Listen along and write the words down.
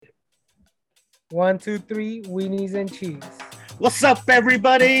1, 2, 3, weenies and cheese. What's up,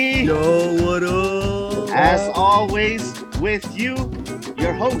 everybody? Yo, what up? As always, with you,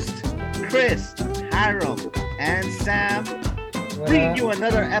 your host, Chris, Hiram, and Sam, bringing you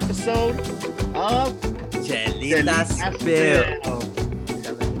another episode of Chelitas Spill.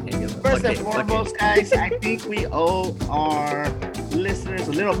 First and foremost, guys, I think we owe our listeners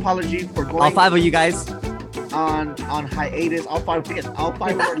a little apology for going All five of you guys on hiatus. All five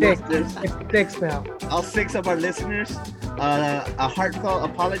of our listeners. It's 6 now. All 6 of our listeners. A heartfelt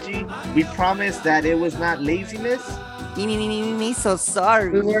apology. We promised that it was not laziness. Me so sorry.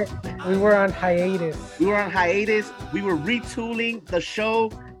 We were on hiatus. We were on hiatus. We were retooling the show,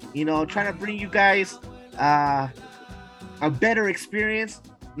 trying to bring you guys a better experience.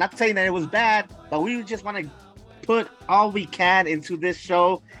 Not saying that it was bad, but we just want to put all we can into this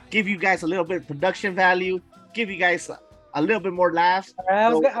show, give you guys a little bit of production value, give you guys a little bit more laughs.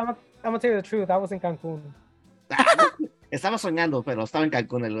 I'm gonna tell you the truth. I was in Cancun. Estaba soñando, pero estaba en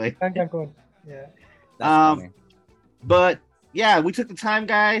Cancún el güey. In Cancun. Yeah. But yeah, we took the time,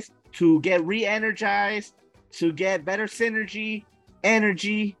 guys, to get re-energized, to get better synergy,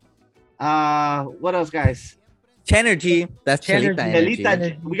 energy. What else, guys? Chenergy. That's Chelita energy.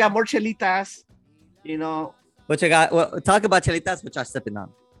 Chelita. We got more chelitas, What you got? Well, talk about chelitas, which are sipping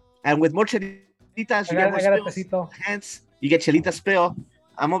on. And with more chelitas, you get more spills. Hence, you get Chelita Spill.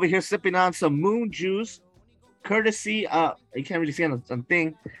 I'm over here sipping on some moon juice, courtesy of, you can't really see on the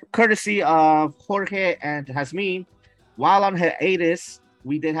thing, courtesy of Jorge and Jasmine. While on hiatus,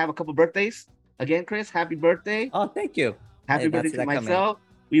 we did have a couple birthdays. Again, Chris, happy birthday. Oh, thank you. Happy birthday to myself.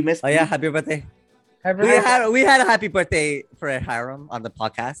 We missed. Oh, yeah, happy birthday. We had a happy birthday for Hiram on the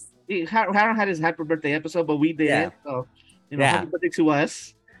podcast. Hiram had his happy birthday episode, but we didn't. Yeah. So, happy birthday to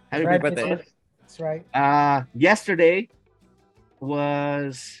us. Happy birthday. That's right. Yesterday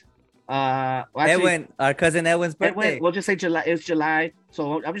was Edwin, our cousin Edwin's birthday. We'll just say July. It's July,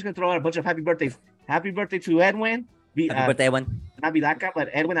 so I'm just gonna throw out a bunch of happy birthdays. Happy birthday to Edwin. Happy birthday, Edwin. Not Vidaca, but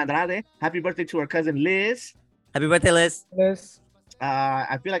Edwin Andrade. Happy birthday to our cousin Liz. Happy birthday, Liz.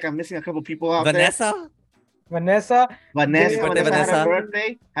 I feel like I'm missing a couple people out Vanessa. Happy birthday, Vanessa.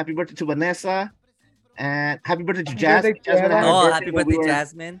 Happy birthday to Vanessa. And happy birthday to Jasmine. Happy birthday,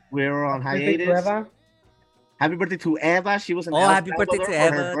 Jasmine. We were on hiatus. Happy birthday to Eva. She was in happy birthday to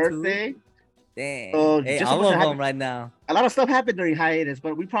Eva her birthday. Dang. So hey, all of them right now. A lot of stuff happened during hiatus,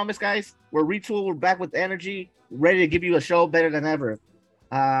 but we promise, guys, we're retooled. We're back with energy, ready to give you a show better than ever.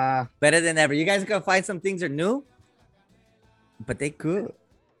 Better than ever. You guys are gonna find some things are new, but they good.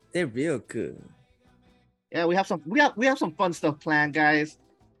 They're real good. Yeah, we have some fun stuff planned, guys.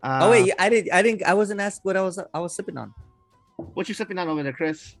 Wait, I wasn't asked what I was sipping on. What you sipping on over there,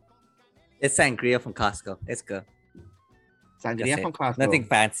 Chris? It's sangria from Costco. It's good. Sangria from Costco. Nothing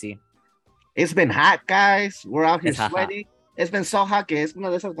fancy. It's been hot, guys. We're out here sweaty. It's been so hot que es una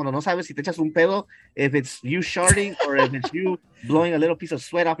de esas cuando no sabes si te echas un pedo, if it's you sharding or if it's you blowing a little piece of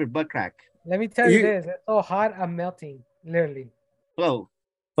sweat off your butt crack. Let me tell you this. It's so hot, I'm melting. Literally. Whoa.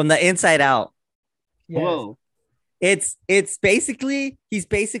 From the inside out. Yes. Whoa. It's basically, he's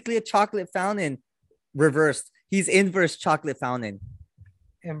basically a chocolate fountain reversed. He's inverse chocolate fountain.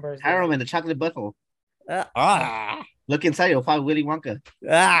 Hiram in the chocolate butthole. Look inside, you'll find Willy Wonka.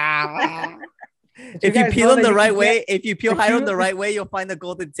 If you peel him the right way, if you peel Hiram the right way, you'll find the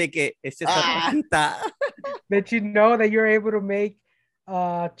golden ticket. It's just a paquita. Did you know that you're able to make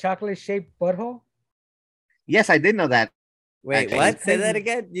chocolate-shaped butthole? Yes, I did know that. Wait, actually. What? Say that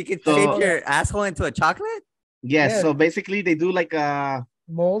again? You can shape your asshole into a chocolate? Yes, yeah. So basically they do like a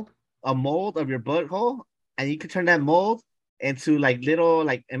mold of your butthole, and you can turn that mold into like little,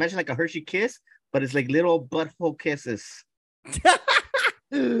 like imagine like a Hershey kiss, but it's like little butthole kisses.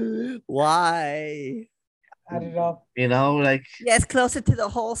 Why? I don't know. Like yes, closer to the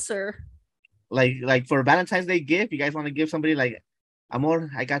hole, sir. Like for Valentine's Day gift, you guys want to give somebody like,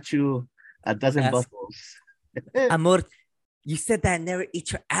 amor, I got you a dozen buttholes. Amor, you said that I never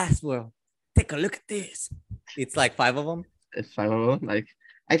eat your ass. Well, take a look at this. It's like 5 of them. It's 5 of them. Like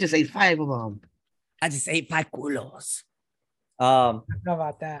I just ate 5 of them. I just ate 5 culos. How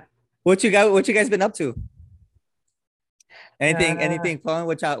about that? What you guys been up to? Anything fun?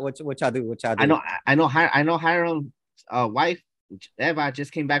 What y'all do? I know Hiram's wife Eva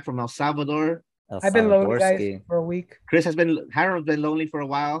just came back from El Salvador. I've been lonely, guys, for a week. Hiram's been lonely for a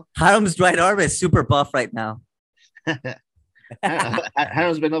while. Hiram's right arm is super buff right now.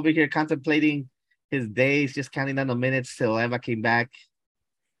 Hiram's been over here contemplating his days, just counting down the minutes till Eva came back.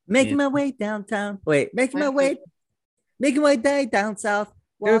 Making my way downtown. Making my way down south.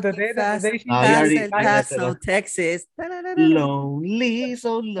 Dude, Walking the fast day she Oh, you got past already. El I guess Paso, Texas. lonely,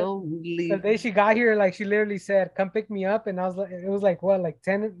 so the lonely. day she got here, like she literally said, "Come pick me up," and I was like, it was like what, like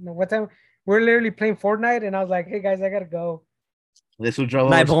 10? No, what time? We're literally playing Fortnite, and I was like, "Hey guys, I gotta go." This who drove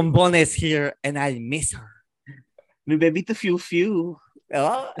My over. bonbon is here, and I miss her. Mi bebita few.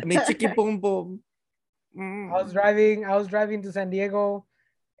 Oh, mi chicky boom boom. I was driving to San Diego,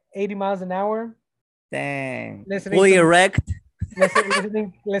 80 miles an hour, Dang. listening Fully to erect.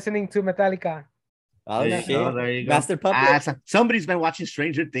 listening to Metallica. Oh Oh, shit. there you go. Master Puppet. Somebody's been watching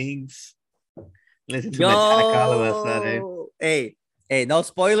Stranger Things. Listen to Metallica all of a sudden. Yo. Hey, no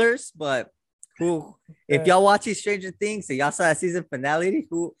spoilers, but who if Uh, y'all watching Stranger Things and y'all saw that season finale,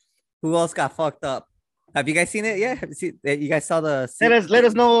 who else got fucked up? Have you guys seen it yet? Have you seen you guys saw the Let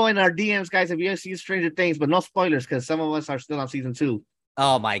us know in our DMs, guys, if you guys see Stranger Things, but no spoilers because some of us are still on season 2.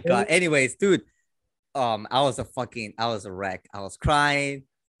 Oh my god. Anyways, dude, I was a wreck. I was crying.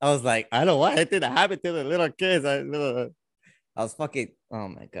 I was like, I don't want anything to happen to the little kids. I was fucking. Oh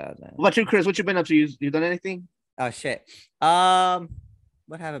my god, man. What about you, Chris? What you been up to? You done anything? Oh shit.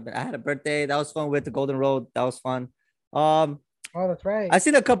 What have I been? I had a birthday. That was fun. With the Golden Road. That was fun. Um, oh, that's right. I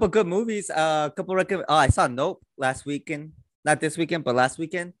seen a couple good movies. A couple Oh, I saw Nope last weekend. Not this weekend, but last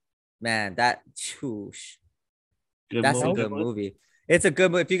weekend. Man, that's Good a good movie. It's a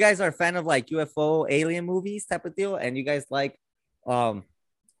good movie. If you guys are a fan of like UFO alien movies type of deal, and you guys like,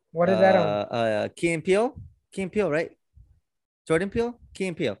 What is that on? Key and Peele, right? Jordan Peele, Key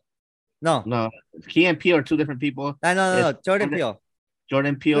and Peele. No, Key and Peele are two different people. No. Jordan Peele.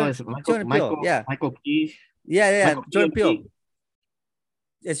 Jordan Peele is Jordan Peele, yeah. Michael Key. Yeah. Michael Jordan Peele. Key.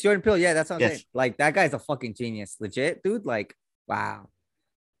 It's Jordan Peele. Yeah, that's what I'm Yes. saying. Like that guy's a fucking genius, legit, dude. Like, wow.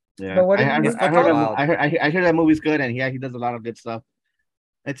 Yeah, But what I, did I, you heard, use I, it heard called? that, I heard that movie's good, and yeah, he does a lot of good stuff.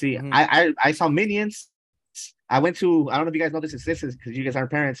 Let's see. Mhm. I saw Minions. I went to. I don't know if you guys know this exists because you guys aren't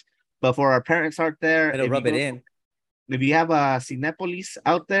parents, but for our parents out there, It'll rub it in. if you have a Cinepolis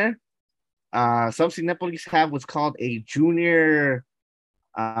out there, some Cinepolis have what's called a junior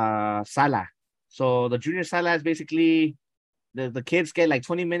sala. So the junior sala is basically the kids get like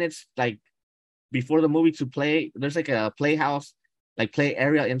 20 minutes like before the movie to play. There's like a playhouse, like play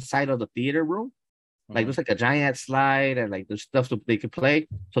area inside of the theater room. Like there's like a giant slide and like there's stuff so they can play.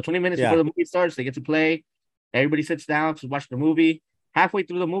 So 20 minutes before the movie starts, they get to play. Everybody sits down to watch the movie. Halfway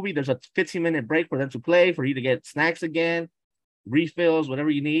through the movie, there's a 15-minute break for them to play, for you to get snacks again, refills, whatever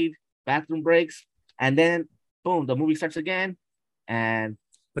you need, bathroom breaks, and then boom, the movie starts again.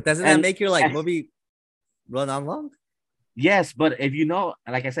 But doesn't that make your like movie run on long? Yes, but if you know,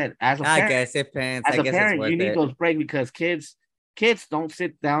 like I said, as a parent, guess it depends. as I a guess parent, you need it. those breaks because kids don't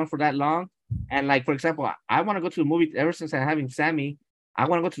sit down for that long. And like for example, I want to go to the movie ever since I'm having Sammy. I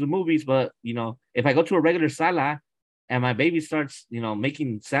want to go to the movies, but you know, if I go to a regular sala and my baby starts, you know,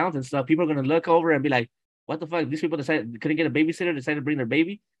 making sounds and stuff, people are gonna look over and be like, "What the fuck? These people couldn't get a babysitter, decided to bring their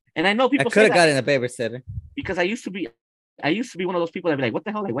baby." And I know people could have gotten a babysitter because I used to be one of those people that be like, "What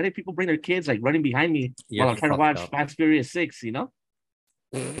the hell? Like, why did people bring their kids like running behind me while I'm trying to watch Fast Furious 6?" You know,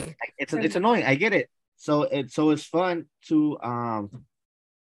 it's annoying. I get it. So it's fun to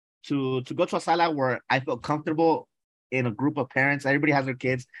go to a sala where I feel comfortable in a group of parents. Everybody has their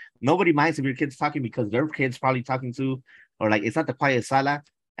kids. Nobody minds if your kid's talking because their kid's probably talking too, or like it's not the quiet sala.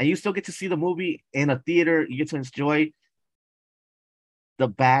 And you still get to see the movie in a theater. You get to enjoy the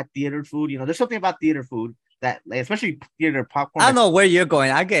bad theater food. You know, there's something about theater food that, like, especially theater popcorn. I don't know where you're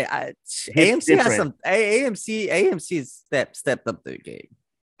going. AMC has some AMC stepped up their game.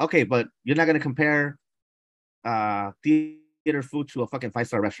 Okay, but you're not gonna compare theater food to a fucking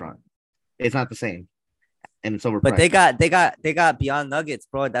 5-star restaurant. It's not the same. And it's overpriced. But they got Beyond Nuggets,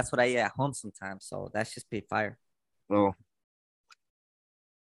 bro. That's what I eat at home sometimes. So that's just be fire. Well,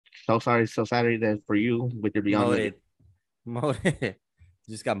 so sorry that for you with your Beyond Moted.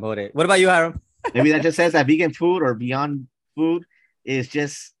 Just got moted. What about you, Hiram? Maybe that just says that vegan food or Beyond food is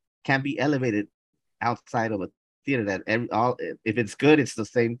just can't be elevated outside of a theater. That if it's good, it's the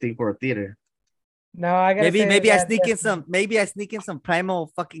same thing for a theater. No, I gotta maybe I sneak in some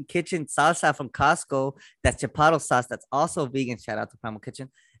Primal fucking Kitchen salsa from Costco. That's Chipotle sauce. That's also vegan. Shout out to Primal Kitchen.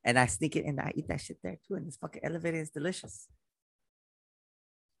 And I sneak it and I eat that shit there too. And it's fucking elevated. It's delicious.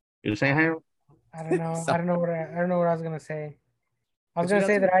 You're saying, Hiram? I don't know. I don't know what I was gonna say. I was What you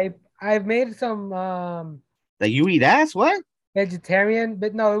gonna say that I've made some that you eat ass? What? vegetarian,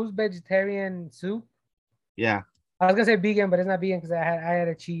 but no, it was vegetarian soup. Yeah. I was gonna say vegan, but it's not vegan because I had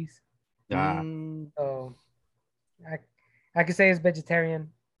a cheese. So I could say it's vegetarian.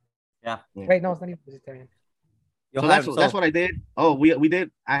 Yeah. Wait, no, it's not even vegetarian. So that's what I did. Oh, we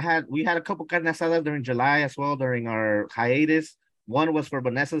did. We had a couple carne asada during July as well during our hiatus. One was for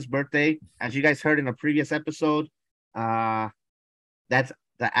Vanessa's birthday, as you guys heard in a previous episode. That's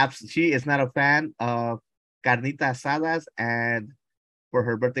the abs. She is not a fan of carnita asadas, and for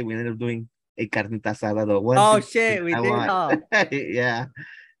her birthday, we ended up doing a carnita asada. The one. Oh shit, we I did, want. huh?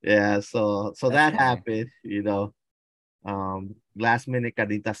 Yeah. So That's that funny. happened. Last minute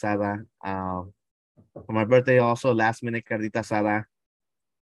carnita asada. For my birthday, also last minute carnita asada,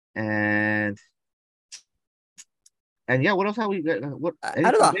 and yeah. What else have we? What?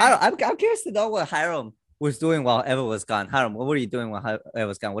 I don't know. I'm curious to know what Hiram was doing while Eva was gone. Hiram, what were you doing while Eva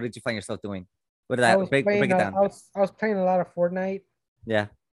was gone? What did you find yourself doing? What did I that was break playing. it down? I was playing a lot of Fortnite. Yeah.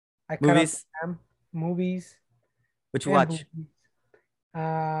 I cut Movies? out movies. What you and watch? movies.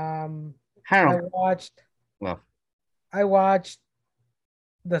 Harold. I watched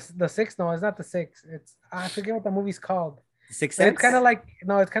the six. No, it's not the six. It's I forget what the movie's called. Sixth But Sense? it's kind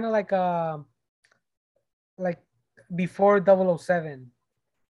of like like before 007.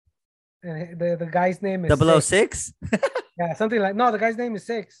 And the guy's name is 006? Yeah, something like no, the guy's name is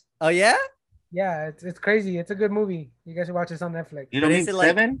Six. Oh yeah? Yeah, it's crazy. It's a good movie. You guys should watch this on Netflix. You don't But mean is it like-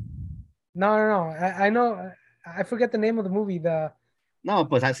 Seven? No. I know. I forget the name of the movie. No,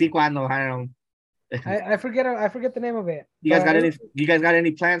 pues así cuando, Harold. I forget the name of it. You guys But got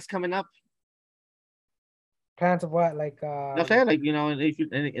any plans coming up? plans of what? Like No sé, like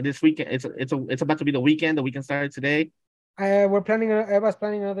this weekend, it's about to be the weekend. The weekend started today. Everybody's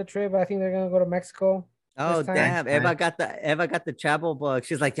planning another trip. I think they're gonna go to Mexico. Oh This time. damn. Eva got the travel book.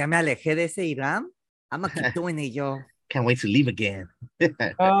 She's like, ya me alejé de ese Irán. I'm gonna keep doing it, yo. Can't wait to leave again.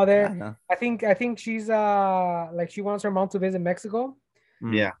 Oh, I there. know. I think she's like she wants her mom to visit Mexico.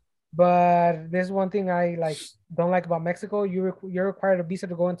 Yeah. But there's one thing I like don't like about Mexico. You're required a visa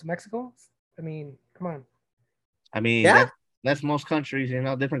to go into Mexico. I mean, come on. I mean, Yeah. that's most countries,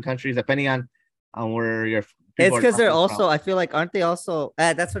 different countries, depending on where your It's people are because they're coming also, from. I feel like, aren't they also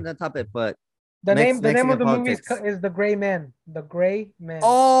that's another topic, but The name of Mexican the movie politics. is The Gray Man. The Gray Man.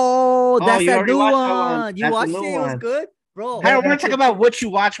 Oh, that's you that already new watched that one. one. You That's the watched new it? It was one. good, bro. Harold, we're gonna that's talk it. about what you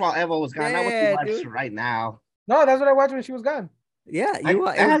watched while Eva was gone, not what Yeah, you watched dude. right now. No, that's what I watched when she was gone. Yeah, It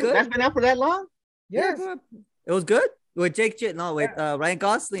was that's good. been out for that long? Yes. Yeah, bro. It was good with with Ryan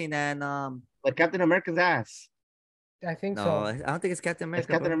Gosling and Like Captain America's ass. I think no, so. I don't think it's Captain America. It's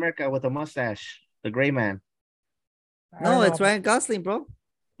Captain bro. America with a mustache, the gray man. I No, don't it's know. Ryan Gosling, bro.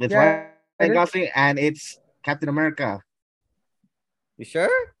 It's Yeah, Ryan it is. Gosling, and it's Captain America. You sure?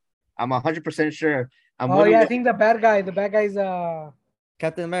 I'm 100% sure. Oh yeah, I think the bad guy. The bad guy's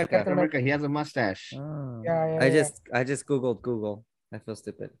Captain America. Captain America. He has a mustache. Oh. Yeah, I just googled Google. I feel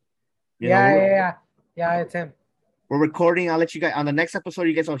stupid. yeah. It's him. We're recording. I'll let you guys on the next episode.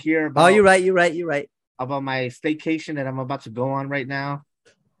 You guys will hear about. Oh, you're right. About my staycation that I'm about to go on right now.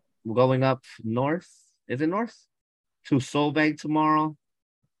 We're going up north. Is it north? To Solvang tomorrow,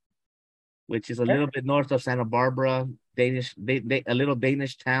 which is a little bit north of Santa Barbara, a little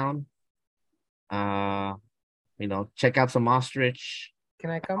Danish town. Check out some ostrich. Can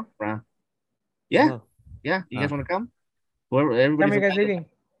I come? Yeah, Oh. yeah. You guys Oh. want to come? How Everybody's many guys leaving?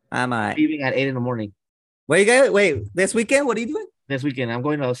 I'm alright. leaving at 8 in the morning Where you guys? Wait, this weekend? What are you doing? this weekend. I'm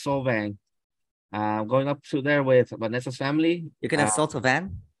going to Solvang. I'm going up to there with Vanessa's family. You're gonna assault a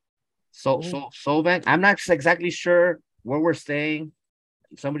van? Solvang. I'm not exactly sure where we're staying.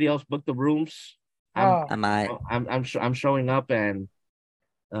 Somebody else booked the rooms. Oh, I'm showing up, and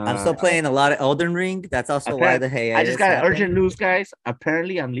I'm still playing a lot of Elden Ring. That's also why the hey. I just got urgent news, guys.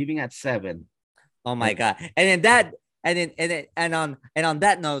 Apparently, I'm leaving at 7. Oh my god! And on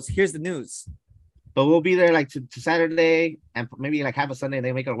that note, here's the news. But we'll be there like to Saturday, and maybe like have a Sunday, and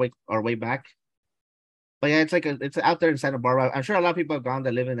then make our way back. But yeah, it's out there in Santa Barbara. I'm sure a lot of people have gone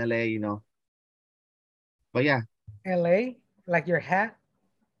that live in LA, But yeah, LA, like your hat.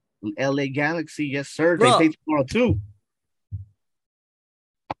 LA Galaxy, yes sir. Bro. They play tomorrow too.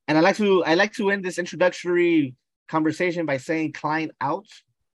 And I like to end this introductory conversation by saying "Klein out."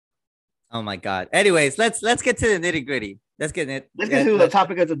 Oh my god. Anyways, let's get to the nitty gritty. Let's get to the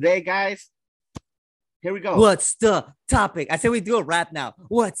topic of the day, guys. Here we go. What's the topic? I said we do a rap now.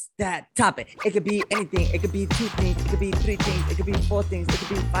 What's that topic? It could be anything. It could be 2 things. It could be 3 things. It could be 4 things. It could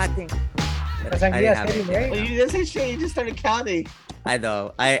be 5 things. That's like, I yes, didn't have it. anyway. Well, you didn't say shit. You just started counting. I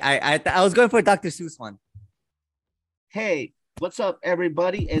know. I was going for a Dr. Seuss one. Hey, what's up,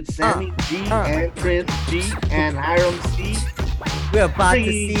 everybody? It's Sammy G and Chris G and Hiram C. We're about to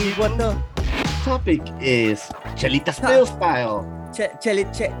Bringing see what the topic is Chelita Spill style.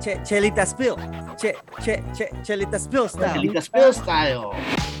 Chelita Spill. Chelita Spill style. Chelita Spill style.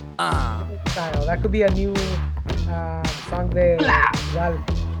 Style. That could be a new song de Blah. Val.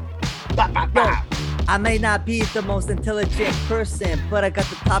 Ba, ba, ba. I may not be the most intelligent person, but I got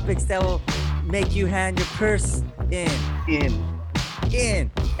the topics that will make you hand your purse in.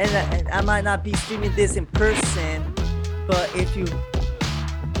 And I might not be streaming this in person, but if you,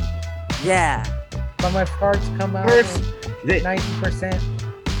 yeah. But my farts come out 90%.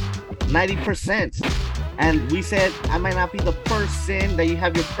 90%. And we said, I might not be the person that you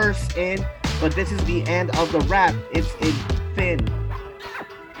have your purse in, but this is the end of the rap. It's in fin.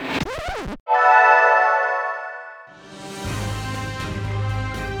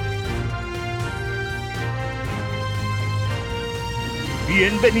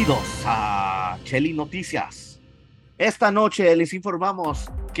 Bienvenidos a Chelinoticias. Esta noche les informamos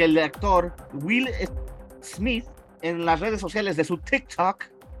que el actor Will Smith en las redes sociales de su TikTok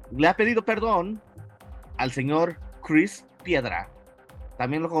le ha pedido perdón al señor Chris Piedra.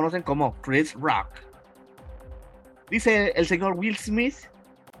 También lo conocen como Chris Rock. Dice el señor Will Smith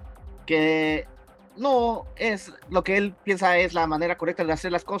que no es lo que él piensa es la manera correcta de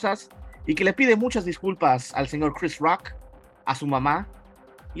hacer las cosas y que le pide muchas disculpas al señor Chris Rock, a su mamá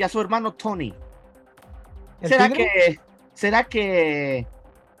y a su hermano Tony. ¿Será que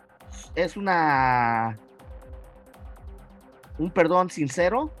es un perdón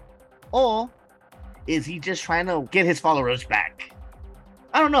sincero? ¿O is he just trying to get his followers back?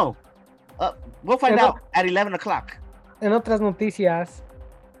 I don't know. We'll find out at 11 o'clock. En otras noticias,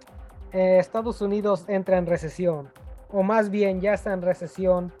 Estados Unidos entra en recesión. O más bien, ya está en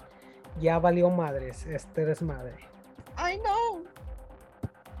recesión. Ya valió madres este desmadre. I know.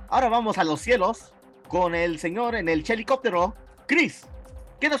 Ahora vamos a los cielos con el señor en el helicóptero. Chris,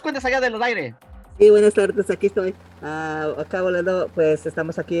 ¿qué nos cuentas allá del aire? Sí, buenas tardes, aquí estoy. Acá volando, pues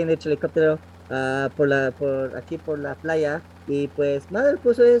estamos aquí en el helicóptero por la playa. Y pues, madre,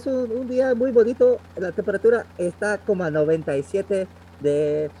 pues es un día muy bonito. La temperatura está como a 97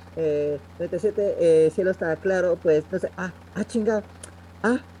 cielo está claro, pues no sé. Chingado.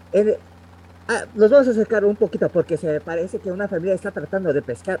 Nos vamos a acercar un poquito porque se me parece que una familia está tratando de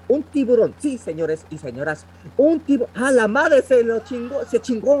pescar un tiburón. Sí, señores y señoras, un tiburón. La madre se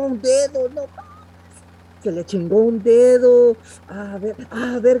chingó un dedo, no mames. Se le chingó un dedo.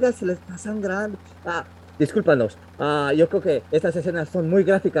 Verga, se le está sangrando. Discúlpanos. Yo creo que estas escenas son muy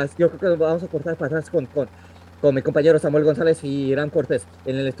gráficas. Yo creo que vamos a cortar para atrás con mi compañero Samuel González y Irán Cortés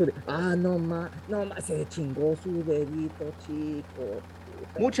en el estudio. No más, se chingó su dedito, chico.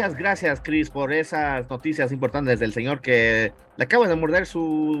 Muchas gracias, Chris, por esas noticias importantes del señor que le acaba de morder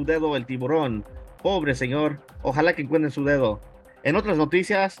su dedo el tiburón. Pobre señor, ojalá que encuentren su dedo. En otras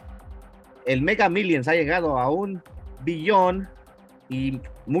noticias, el Mega Millions ha llegado a 1 billón y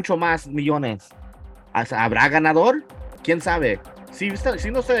mucho más millones. ¿Habrá ganador? ¿Quién sabe? Si no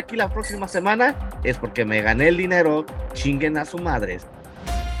estoy aquí la próxima semana, es porque me gané el dinero. Chinguen a su madre.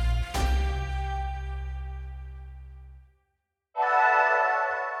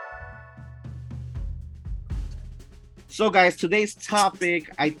 So guys, today's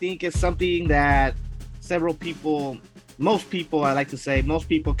topic, I think, is something that most people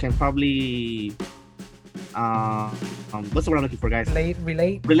can probably, what's the word I'm looking for, guys?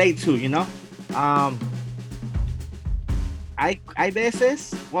 Relate to, you know? Hay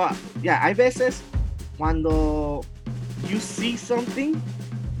veces cuando you see something,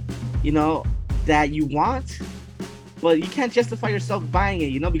 you know, that you want, but you can't justify yourself buying it,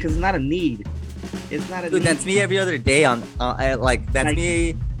 you know, because it's not a need. It's not a Dude, need. that's me every other day that's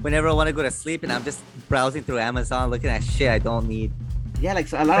me whenever I want to go to sleep and I'm just browsing through Amazon looking at shit I don't need. Yeah, like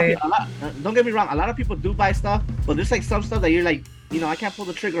don't get me wrong, a lot of people do buy stuff, but there's like some stuff that you're like, you know, I can't pull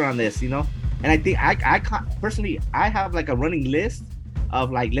the trigger on this, you know. And I think I can't, personally, I have like a running list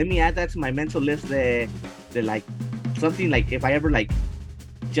of like, let me add that to my mental list that like something like if I ever like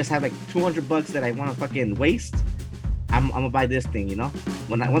just have like $200 that I want to fucking waste, I'm gonna buy this thing, you know.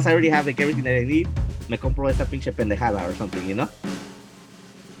 Once I already have like everything that I need, me compro esta pinche pendejada or something, you know.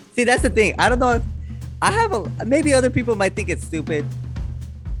 See, that's the thing. I don't know. Maybe other people might think it's stupid.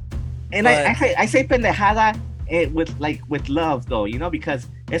 And I say pendejada with love though, you know, because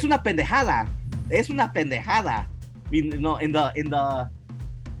es una pendejada. You know, in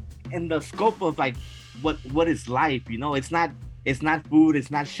the scope of like what is life, you know. It's not food, it's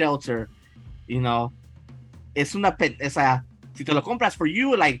not shelter, you know. Si te lo compras for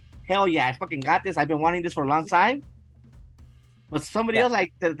you, like, hell yeah, I fucking got this. I've been wanting this for a long time. But somebody else,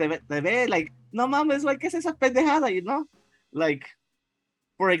 like, te ve, like, no mames, like, ¿qué es esa pendejada, you know? Like,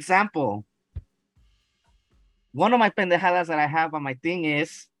 for example, one of my pendejadas that I have on my thing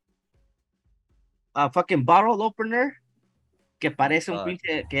is a fucking bottle opener que parece un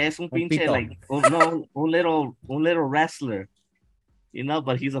pinche, like, un little wrestler. you know,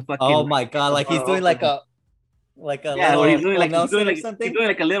 but he's a fucking. Oh my god! Like he's doing like a yeah, or he's doing little like Nelson or something. he's doing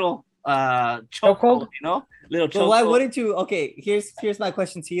like a little chokehold, Chokehold? you know, little But why chokehold. wouldn't you? Okay, here's my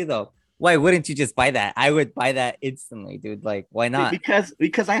question to you though. Why wouldn't you just buy that? I would buy that instantly, dude. Like, why not?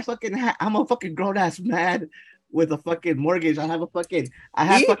 Because I fucking I'm a fucking grown ass man with a fucking mortgage. I have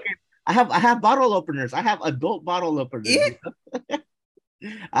I have bottle openers. I have adult bottle openers. You know?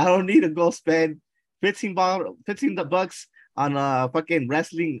 I don't need to go spend 15 bucks on a fucking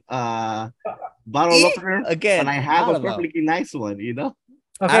wrestling bottle opener. Again, and I have I a don't know. perfectly nice one, you know.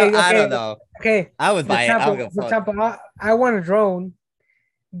 Okay, I don't know. Okay. I would buy it. I would go For fuck. example, I want a drone,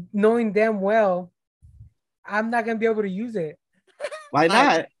 knowing damn well I'm not gonna be able to use it. Why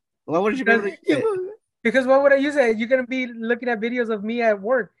not? Why wouldn't you be able to use it? Because why would I use it? You're gonna be looking at videos of me at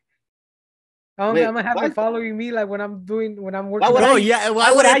work. I'm gonna have it following me like when I'm working.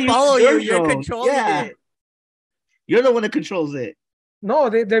 Why would I follow you? You're controlling it. You're the one that controls it. No,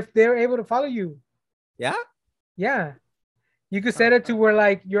 they're able to follow you. Yeah? Yeah. You could set it to where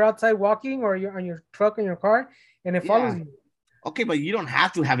like you're outside walking or you're on your truck in your car and it follows you. Okay, but you don't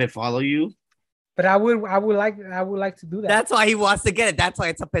have to have it follow you. But I would like to do that. That's why he wants to get it. That's why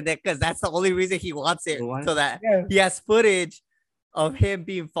it's a pendeja, because that's the only reason he wants it. So that he has footage of him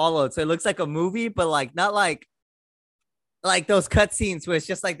being followed. So it looks like a movie, but like not like those cutscenes where it's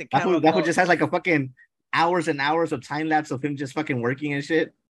just like the camera. That just has like a fucking hours and hours of time lapse of him just fucking working and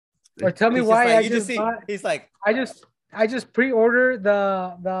shit. Or tell me why he's like I just pre-ordered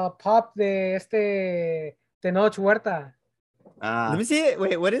the pop de Noche Huerta. Let me see it.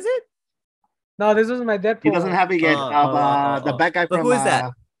 Wait, what is it? No, this was my Deadpool. He doesn't have it yet. The bad guy from who is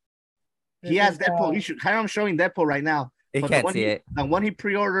that? He has Deadpool. I'm showing Deadpool right now. They can't see it. The one he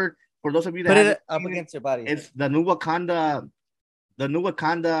pre-ordered, for those of you that put it up against your body. It's the new Wakanda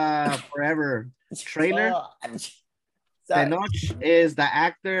Forever trailer. Tenoch is the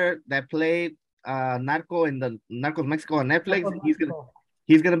actor that played Narco in the Narcos Mexico on Netflix.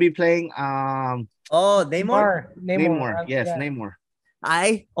 He's gonna be playing Namor. Yes, Namor.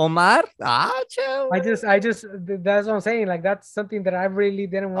 Omar. Chill. I just that's what I'm saying. Like that's something that I really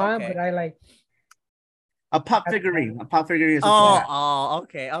didn't want, but I like a pop figurine. A pop figurine is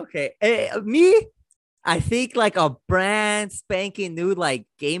okay. Me, I think like a brand spanking new like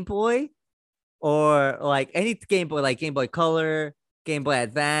Game Boy, or like any Game Boy, like Game Boy Color, Game Boy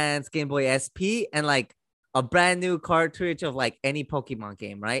Advance, Game Boy SP, and like a brand new cartridge of like any Pokemon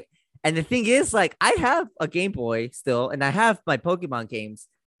game, right? And the thing is, like, I have a Game Boy still, and I have my Pokemon games,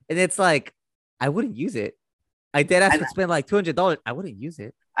 and it's like I wouldn't use it. I would spend like $200. I wouldn't use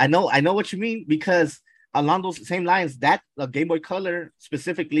it. I know what you mean, because along those same lines, that the Game Boy Color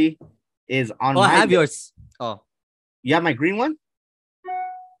specifically is on. I have yours. Oh, you have my green one?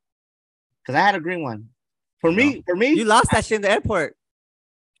 Because I had a green one. For me, you lost that shit in the airport.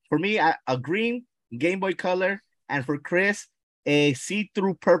 For me, a green Game Boy Color, and for Chris, a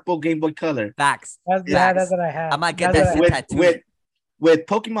see-through purple Game Boy Color. Facts. That's what I have. I might get that tattoo with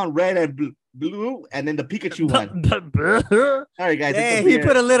Pokemon Red and Blue, and then the Pikachu one. Sorry guys. Hey,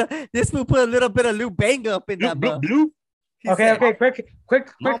 this fool put a little bit of Lou Bang up in that blue. Okay.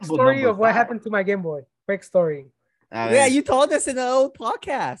 Quick story of what happened to my Game Boy. Quick story. Yeah, you told us in the old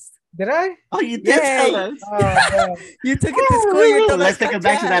podcast. Did I? Oh, you did tell us. You took it to school. Let's take it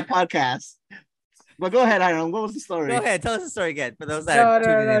back to that podcast. But go ahead, Aaron. What was the story? Go ahead. Tell us the story again. For those that are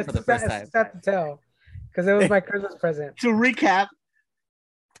tuning in for the first time. It's sad to tell. Because it was my Christmas present. To recap.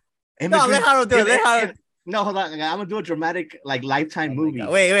 No, let Harold do it. No, hold on. I'm going to do a dramatic, like, Lifetime movie.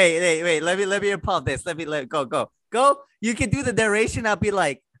 Wait. Let me impulse this. Go. You can do the narration. I'll be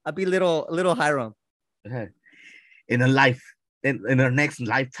little Hiram. In our next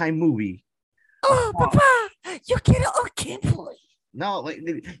Lifetime movie. Oh, Papa, you get it on Game Boy. No,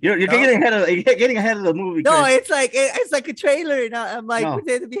 you're getting ahead of the movie. No, Chris. it's like a trailer. And I'm like,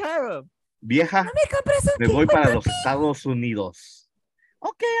 pretend to be Hiram. Vieja, me voy para los Estados Unidos.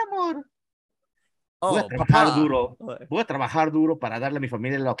 Ok, amor. Voy a trabajar duro para darle a mi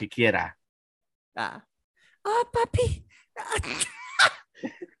familia lo que quiera. Papi.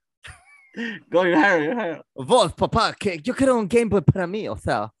 Go, Harry. Vos, papá, que yo quiero un Game Boy para mí, o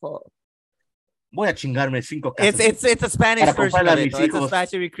sea. Voy a chingarme 5 casas. It's a Spanish version of it. It's a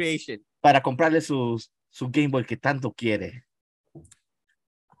Spanish recreation. Para comprarle su Game Boy que tanto quiere.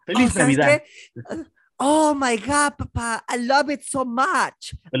 Feliz Navidad. Oh my God, papá. I love it so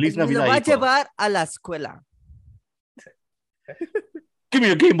much. Feliz Navidad. Me lo va a llevar a la escuela. Give me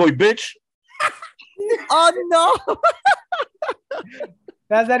your Game Boy, bitch. Oh, no.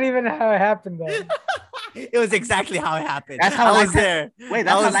 That's not even how it happened, though. It was exactly how it happened. That's how I was there. Wait,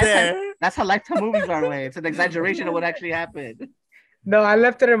 that's how Lifetime movies are. Way. It's an exaggeration of what actually happened. No, I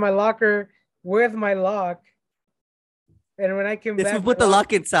left it in my locker with my lock. And when I came This back, would put the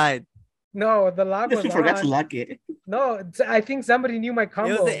lock inside. No, the lock This was one forgot to on. lock it. No, I think somebody knew my It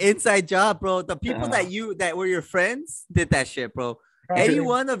combo. was an inside job, bro. The people that were your friends did that shit, bro. Probably. Any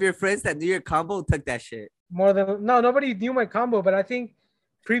one of your friends that knew your combo took that shit. More than nobody knew my combo, but I think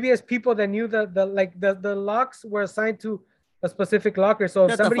previous people that knew the locks were assigned to a specific locker. So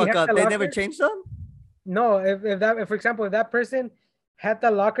if Shut the somebody fuck had up. the They locker, never changed them? no, if for example, if that person had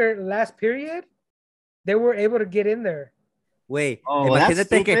the locker last period, they were able to get in there. Wait, Oh, that's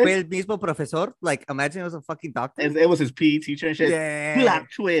imagínate que stupid. fue el mismo profesor. Like, imagine it was a fucking doctor. It was his PE teacher and shit. Yeah. Plot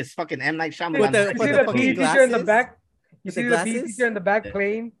twist. Fucking M. Night Shyamalan. With the You see the fucking PE teacher in the glasses? back. You With see the the PE glasses? teacher in the back Yeah.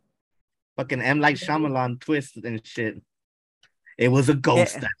 playing. Fucking M. Night Shyamalan twist and shit. It was a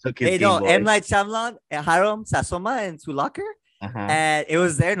ghost that took his Hey, Game no, Boy. M. Night Shyamalan, Haram se asoma en su locker. And it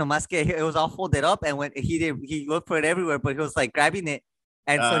was there, nomás que it was all folded up. And when he looked for it everywhere, but he was like grabbing it.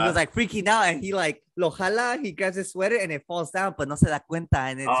 And so he was like freaking out. And he like, lo jala, he grabs his sweater and it falls down, but no se da cuenta.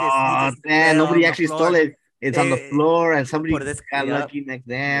 And it's just, man, nobody actually stole it. It's on the floor and somebody Por this- got yep. lucky next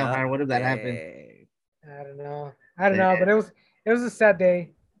damn. Yep. What did that happen? I don't know, but it was a sad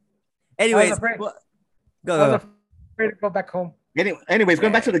day. Anyways, afraid. go. I was afraid to go back home. Anyways,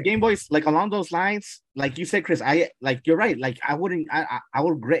 going back to the Game Boys, like along those lines, like you said, Chris, you're right. Like I would get it. I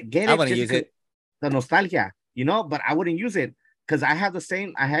wouldn't just use it. The nostalgia, but I wouldn't use it because I have the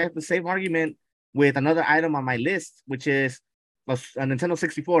same argument with another item on my list, which is a Nintendo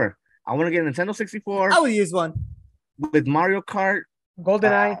 64. I want to get a Nintendo 64. I would use one With Mario Kart,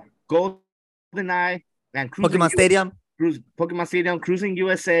 GoldenEye, and Pokemon Stadium. Pokemon Stadium, Cruising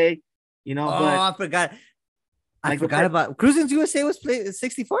USA. But I forgot. I forgot about Cruising USA was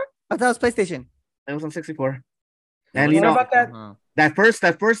 64. I thought it was PlayStation. It was on 64. And what about that? That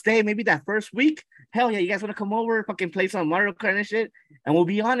first day, maybe that first week, hell yeah, you guys want to come over, fucking play some Mario Kart and shit, and we'll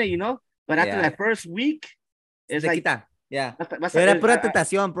be on it, But after that first week, it's like, yeah, era pura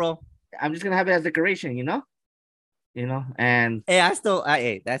tentación, bro. I'm just gonna have it as decoration, and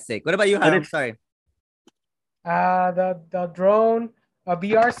hey, that's sick. What about you, Harold? Sorry. The drone, a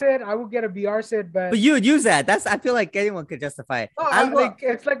VR set. I would get a VR set, but you would use that. I feel like anyone could justify it.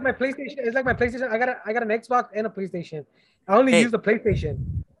 It's like my PlayStation. It's like my PlayStation. I got an Xbox and a PlayStation. I only use the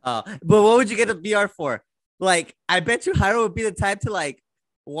PlayStation. But what would you get a VR for? Like, I bet you Harold would be the type to like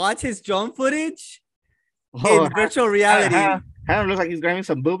watch his drone footage in virtual reality. Harold looks like he's grabbing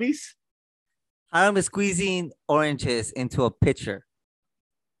some boobies. Harold is squeezing oranges into a pitcher.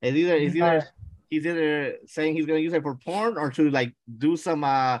 He's either saying he's gonna use it for porn or to like do some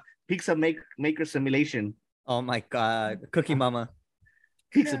pizza maker simulation. Oh my god, Cookie Mama.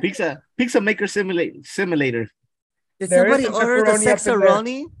 Pizza maker simulator. Did somebody order the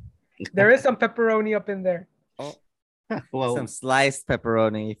sexaroni? There is some pepperoni up in there. Oh, well, some sliced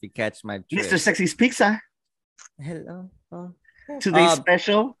pepperoni. If you catch my drift. Mr. Sexy's Pizza. Hello. Oh. Today's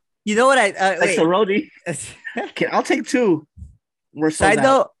special. You know what Sexaroni. Okay, I'll take 2. We're side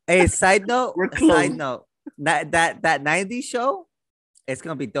note. We're close. Side note. That 90s show, it's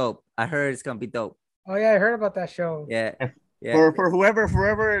gonna be dope. I heard it's gonna be dope. Oh yeah, I heard about that show. Yeah. For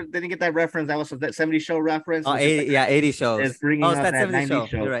whoever didn't get that reference, that was that 70 show reference. Oh, 80 shows. It's bringing it's that 70 show.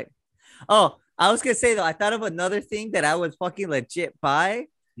 You're right. Oh, I was gonna say though, I thought of another thing that I would fucking legit buy.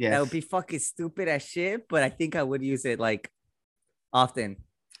 Yes. That would be fucking stupid as shit, but I think I would use it like often.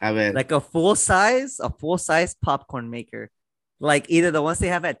 I bet. Like a full size popcorn maker. Like either the ones they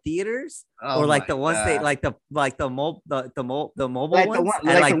have at theaters or like the ones they like the mobile like ones.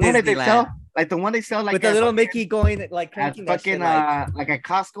 Like the one they sell like with the little Mickey going like fucking like at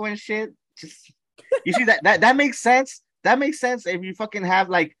Costco and shit. Just you see that makes sense. That makes sense if you fucking have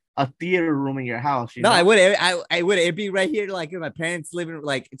like a theater room in your house. No, I would. It'd be right here, like in my parents' living room,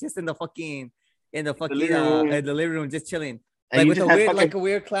 like just in the living room, just chilling. Like with a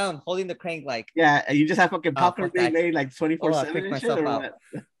weird clown holding the crank, like and you just have fucking popcorn being made like 24/7.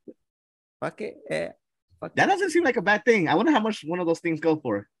 Fuck it, yeah. That doesn't seem like a bad thing. I wonder how much one of those things go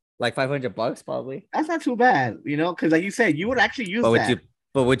for. Like $500, probably. That's not too bad, because like you said, you would actually use that.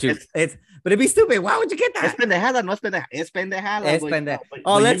 But it'd be stupid. Why would you get that? Es pendejada, no es pendejada. Es pendejada.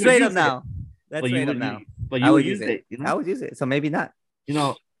 Let's rate them now. Let's rate them now. But you would use it. I would use it. So maybe not.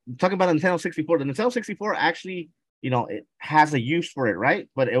 Talking about the Nintendo 64. The Nintendo 64 actually, it has a use for it, right?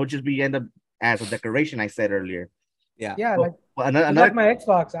 But it would just be end up as a decoration. I said earlier. Yeah. Yeah. Like my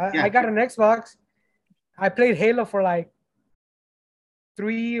Xbox. I got an Xbox. I played Halo for like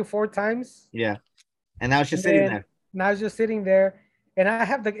 3 or 4 times. Yeah. And now it's just sitting there. Now it's just sitting there. And I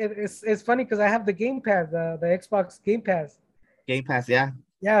have it's funny because I have the Game Pass, the Xbox Game Pass. Game Pass, yeah.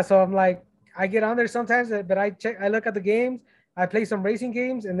 Yeah, so I'm like, I get on there sometimes, but I look at the games, I play some racing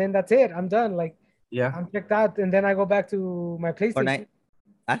games, and then that's it. I'm done. Like, Yeah. I'm checked out, and then I go back to my PlayStation. Fortnite.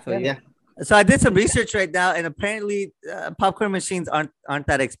 I feel you. Yeah. So I did some research right now, and apparently, popcorn machines aren't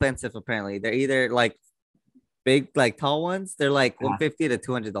that expensive. Apparently, they're either like big, like tall ones. They're like $150 to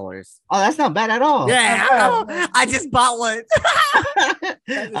 $200. Oh, that's not bad at all. Yeah, I just bought one.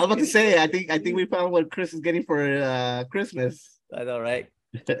 I was about to say, I think we found what Chris is getting for Christmas. I know, right?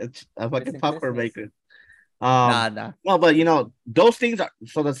 A fucking popcorn Christmas. maker. Nah. No, but those things are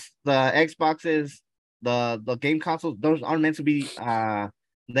so the Xboxes, the game consoles, those aren't meant to be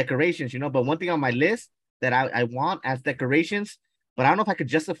decorations, But one thing on my list that I want as decorations, but I don't know if I could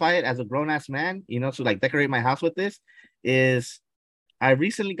justify it as a grown-ass man, to like decorate my house with this, is I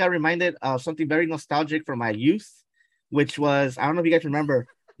recently got reminded of something very nostalgic from my youth, which was, I don't know if you guys remember,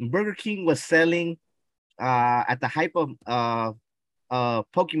 Burger King was selling at the hype of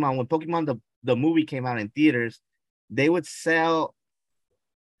Pokemon, when Pokemon the movie came out in theaters, they would sell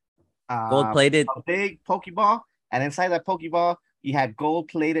Gold-plated a big Pokeball, and inside that Pokeball you had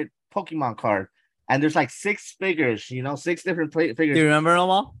gold-plated Pokemon card, and there's like 6 figures, 6 different figures. Do you remember them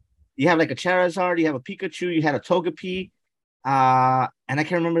all? You have like a Charizard, you have a Pikachu, you had a Togepi, and I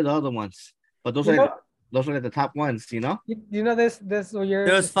can't remember the other ones, but those are like the top ones, You know this There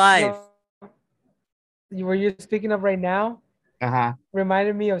was 5. Were you speaking of right now?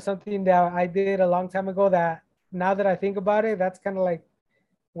 Reminded me of something that I did a long time ago that now that I think about it, that's kind of like,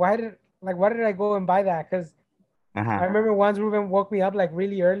 why did I go and buy that? Because I remember once Ruben woke me up like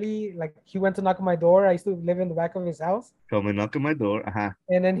really early, like he went to knock on my door. I used to live in the back of his house. Come and knock on my door.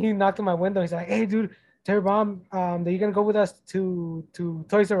 And then he knocked on my window. He's like, "Hey, dude, tell your mom that you're gonna go with us to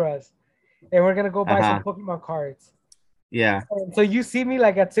Toys R Us, and we're gonna go buy some Pokemon cards." Yeah. And so you see me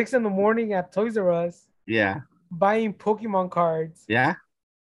like at 6 a.m. at Toys R Us. Yeah. Buying Pokemon cards. Yeah.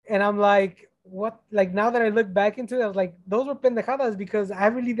 And I'm like, what? Like now that I look back into it, I was like, those were pendejadas because I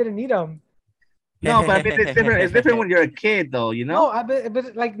really didn't need them. No, but I mean, it's different. It's different when you're a kid, though, No,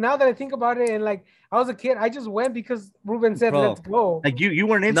 but like now that I think about it, and like I was a kid, I just went because Ruben said, "Let's go." Like you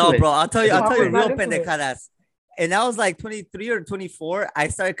weren't into it. No, it. bro. I'll tell you real pendejadas. And I was like 23 or 24. I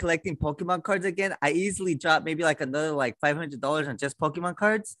started collecting Pokemon cards again. I easily dropped maybe like another like $500 on just Pokemon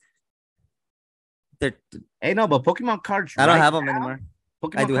cards. Hey, no, but Pokemon cards. I don't have them anymore.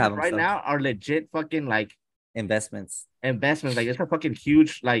 Pokemon I do have them right now. Are legit fucking like investments. Like it's a fucking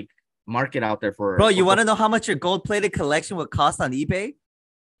huge like market out there for. Bro, you want to know how much your gold-plated collection would cost on eBay?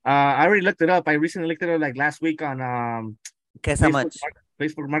 I already looked it up. I recently looked it up like last week on Guess how much?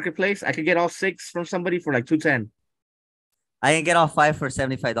 Facebook Marketplace. I could get all 6 from somebody for like $210. I can get all 5 for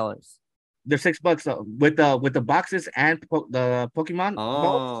 $75. They're $6 though, with the boxes and the Pokemon.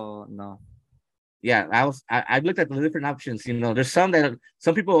 Oh no. Yeah, I looked at the different options. There's some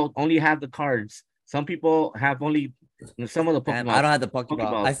people only have the cards. Some people have only some of the Pokemon. I don't have the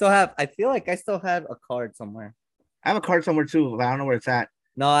Pokeball. I feel like I still have a card somewhere. I have a card somewhere too, but I don't know where it's at.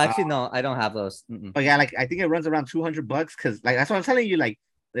 No, actually, no, I don't have those. But yeah, like I think it runs around $200 because like that's what I'm telling you. Like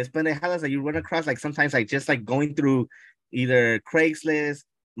there's pendejadas that you run across, like sometimes like just like going through either Craigslist,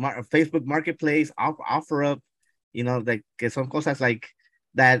 Facebook Marketplace, offer up, like some cosas like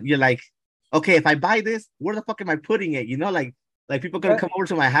that. You're like, okay, if I buy this, where the fuck am I putting it? Like people gonna come over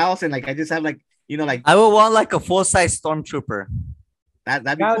to my house and like I just have like like I would want like a full-size stormtrooper. That'd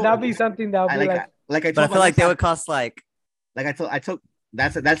be cool. That'd be something that would be like I feel like they would cost like I told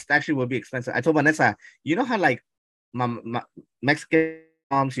that's actually would be expensive. I told Vanessa, how like my Mexican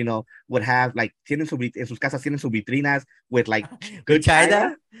moms, would have like en sus casas tienen sus vitrinas with like good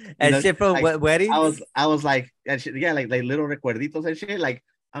China and shit from like, weddings. I was like, like little recuerditos and shit. Like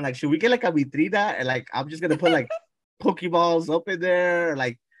I'm like, should we get like a vitrina and like I'm just gonna put like Pokeballs up in there,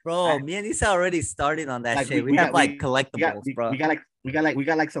 like. Bro, me and Isa already started on that shit. We have collectibles, bro. We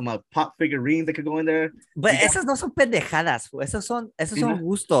got like some pop figurines that could go in there. But esas no son pendejadas, esos son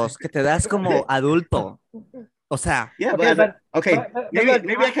gustos que te das como adulto. O sea, yeah,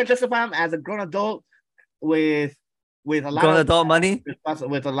 maybe I can justify them as a grown adult with a lot of adult money,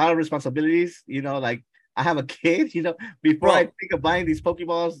 with a lot of responsibilities. Like I have a kid. Before I think of buying these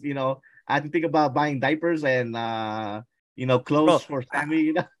Pokeballs, I have to think about buying diapers and clothes for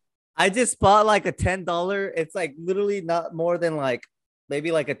Sammy. I just bought like a $10. It's like literally not more than like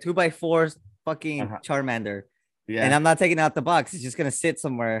maybe like a 2x4 fucking Charmander. Yeah. And I'm not taking out the box. It's just gonna sit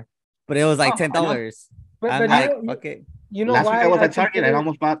somewhere. But it was like $10. I'm like, okay. Last week I was at Target and I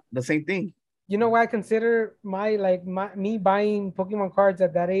almost bought the same thing. You know why I consider me buying Pokemon cards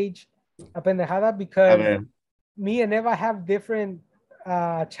at that age a pendejada? Because me and Eva have different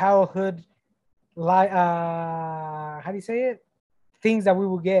childhood how do you say it? Things that we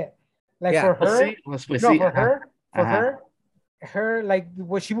will get. Like for her, her like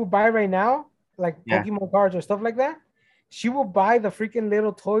what she would buy right now, like Pokemon cards or stuff like that. She will buy the freaking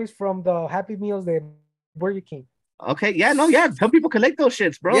little toys from the Happy Meals that Burger King. Okay, yeah, no, yeah. Some people collect those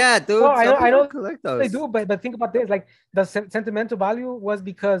shits, bro. Yeah, dude. No, I know collect those. They do, but think about this: like the sentimental value was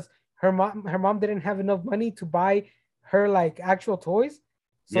because her mom didn't have enough money to buy her like actual toys,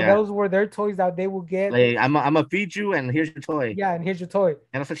 so those were their toys that they would get. Like I'm gonna feed you, and here's your toy. Yeah, and here's your toy.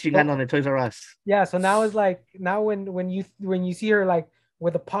 And that's what she got on the Toys R Us. Yeah, so now it's like now when you see her like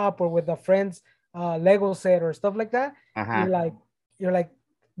with a pop or with a friend's Lego set or stuff like that, you're like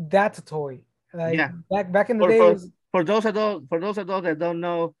that's a toy. Like back in the day. For those of those that don't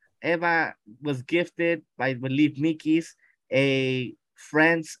know, Eva was gifted by, I believe, Mickey's a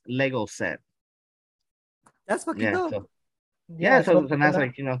friend's Lego set. That's fucking dope. So, so that's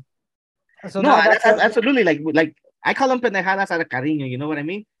like, you know. So no, that's absolutely like I call them pendejadas out of cariño, you know what I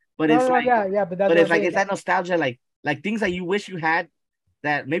mean? But it's like but it's like it's that nostalgia, like things that you wish you had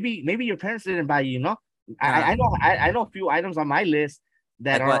that maybe your parents didn't buy you, you know? I know a few items on my list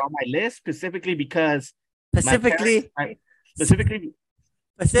that like are on my list specifically because specifically.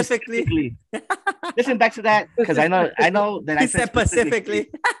 Listen back to that because I know that I said specifically.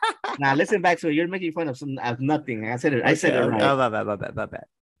 Now listen back to it. You're making fun of nothing. I said it right. Oh, bad.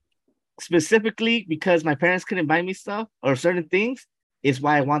 Specifically because my parents couldn't buy me stuff or certain things is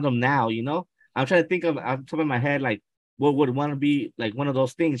why I want them now. You know, I'm trying to think of on top of my head like what would want to be like one of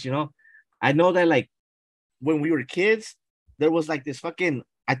those things. You know, I know that like when we were kids, there was like this fucking.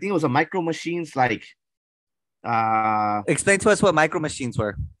 I think it was a Micro Machines like. Explain to us what Micro Machines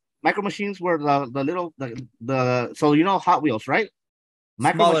were. Micro Machines were the little the so you know Hot Wheels, right?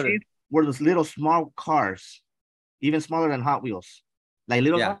 Micro Machines were those little small cars, even smaller than Hot Wheels, like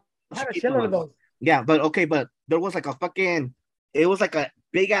little. Yeah, but there was like it was like a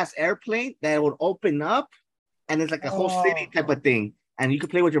big ass airplane that would open up, and it's like a whole city type of thing, and you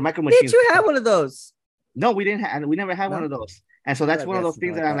could play with your Micro Machines. Did you have one of those? No, we didn't have. We never had one of those, and so that's one of those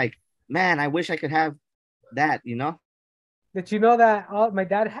things that I'm like, man, I wish I could have that, you know. Did you know that my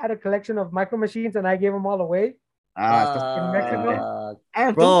dad had a collection of Micro Machines and I gave them all away? In Mexico?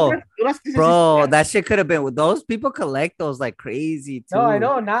 Bro, that shit could have been. Those people collect those like crazy too. No, I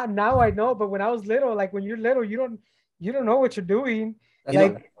know. Now I know, but when I was little, like when you're little, you don't know what you're doing.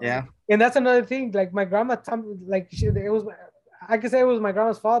 And that's another thing. Like my grandma, I could say it was my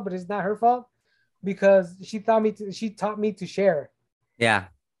grandma's fault, but it's not her fault because she taught me to share. Yeah.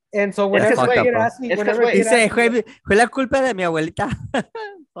 And so whenever they get asked me, fue la culpa de mi abuelita.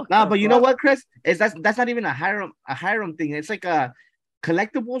 No, but you know what, Chris? That's not even a Hiram thing. It's like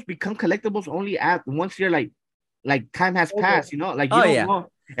collectibles become collectibles only once you're like time has passed, you know? Like you don't know,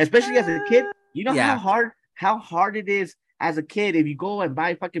 especially as a kid, you know how hard it is as a kid if you go and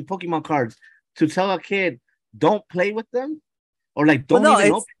buy fucking Pokemon cards to tell a kid don't play with them or like don't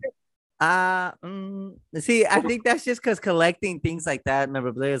even open it. See, I think that's just because collecting things like that,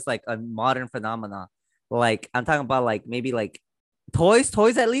 memorabilia is like a modern phenomenon. Like I'm talking about like maybe like toys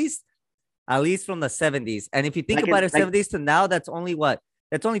at least from the 70s. And if you think about it, 70s to now, that's only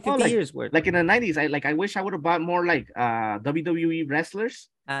 50 years worth. Like in the 90s, I wish I would have bought more like WWE wrestlers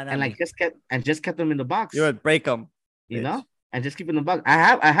and just kept them in the box. You would break them, you know, and just keep them in the box.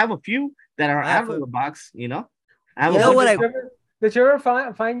 I have a few that are out of the box, you know. Did you ever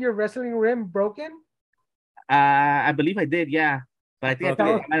find your wrestling rim broken? I believe I did, yeah. But I think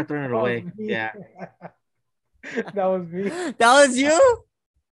I might have thrown it away. Yeah. That was me. That was you?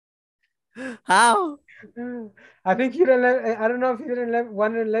 How? I think you didn't I don't know if you didn't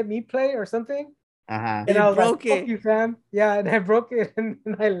want to let me play or something. And I was broke like, fuck you, fam. Yeah, and I broke it and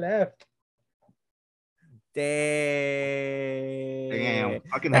I left. Damn.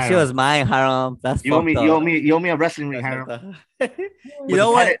 That shit was mine, Haram. That's you owe me a wrestling ring, Haram. You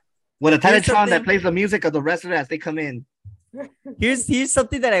know what? With a Titanatron that plays the music of the wrestler as they come in. Here's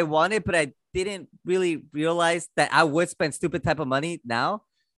something that I wanted, but I didn't really realize that I would spend stupid type of money now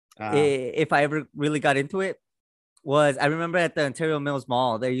if I ever really got into it. Was I remember at the Ontario Mills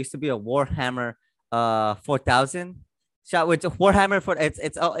Mall there used to be a Warhammer 4000 shot, which Warhammer for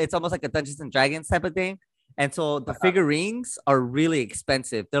it's almost like a Dungeons and Dragons type of thing. And so the figurines are really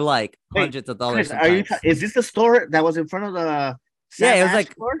expensive. They're like hundreds of dollars. Chris, is this the store that was in front of the? It was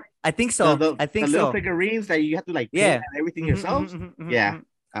like store? I think so. I think the so. Little figurines that you have to like paint everything yourselves. Yeah.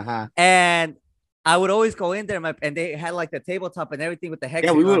 And I would always go in there, and they had like the tabletop and everything with the hex.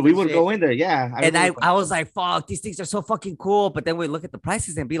 Yeah, we would go in there. Yeah. I was like, fuck, these things are so fucking cool. But then we look at the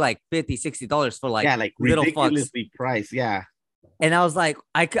prices and be like $50-$60 for like little ridiculously priced. Yeah. And I was like,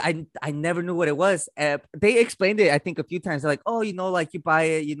 I never knew what it was. They explained it, I think, a few times. They're like, oh, you know, like you buy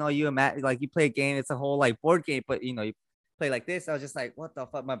it, you know, you play a game. It's a whole like board game, but you know, you play like this. I was just like, what the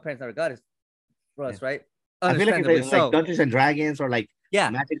fuck? My parents never got it for us, right? I feel like it's like Dungeons and Dragons or like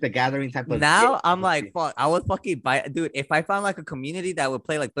Magic the Gathering type of. Now I'm like, fuck, I would fucking buy, dude. If I found like a community that would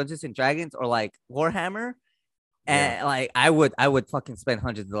play like Dungeons and Dragons or like Warhammer, and like I would fucking spend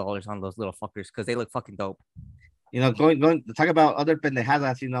hundreds of dollars on those little fuckers because they look fucking dope. You know, going to talk about other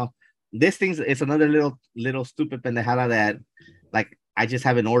pendejadas. You know, this thing's it's another little stupid pendejada that like I just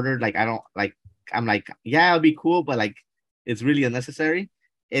haven't ordered. Like I don't like. I'm like, yeah, it'll be cool, but like it's really unnecessary.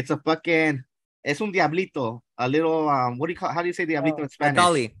 It's a fucking. Es un diablito, a little what do you call? How do you say diablito in Spanish? A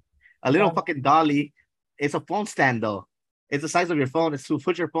dolly. A little fucking dolly. It's a phone stand though. It's the size of your phone. It's to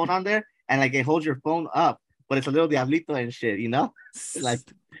put your phone on there and like it holds your phone up, but it's a little diablito and shit, you know? Like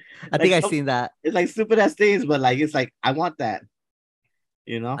I think I've seen that. It's like stupid ass things, but like it's like I want that.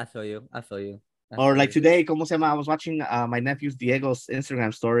 You know? I feel you. Or like today, como se llama? I was watching my nephew's Diego's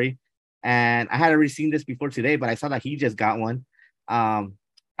Instagram story, and I had already seen this before today, but I saw that he just got one.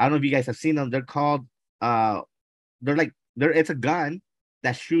 I don't know if you guys have seen them. They're called it's a gun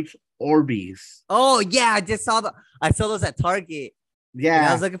that shoots Orbeez. Oh yeah, I saw those at Target. Yeah. And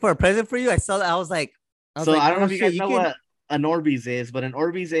I was looking for a present for you. I saw that. I was like, I don't know if you guys know what an Orbeez is, but an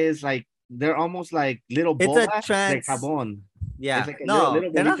Orbeez is like they're almost like little bolas. It's like jabón. Yeah. Like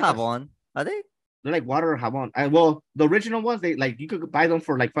they're not jabón. Are they? They're like water or jabón. Well, the original ones, they like you could buy them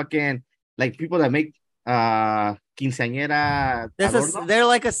for like fucking like people that make quinceañera. They're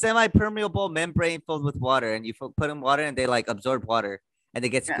like a semi-permeable membrane filled with water, and you put them in water, and they like absorb water, and they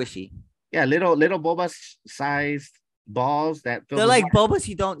get squishy. Yeah, little boba sized balls that they're like bobas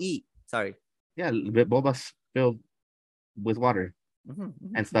you don't eat. Sorry. Yeah, bobas filled with water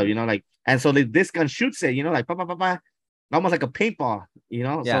and stuff. You know, like, and so this gun shoots it. You know, like almost like a paintball. You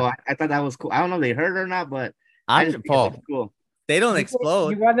know, so I thought that was cool. I don't know if they hurt or not, but I just thought it was cool. They don't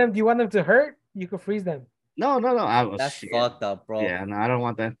explode. Do you want them to hurt? You could freeze them. No. That's fucked up, bro. Yeah, no, I don't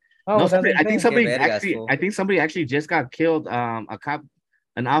want that. Oh, no, I think somebody actually just got killed. A cop,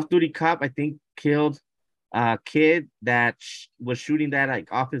 an off-duty cop, I think killed a kid that was shooting that like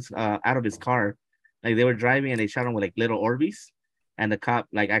off his out of his car. Like they were driving and they shot him with like little Orbeez, and the cop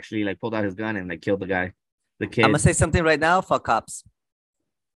like actually like pulled out his gun and like killed the guy, the kid. I'm gonna say something right now. Fuck cops.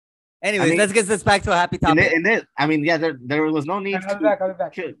 Anyways, let's get this back to a happy topic. There was no need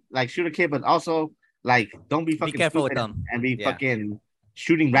to like shoot a kid, but also like don't be fucking careful with them and be fucking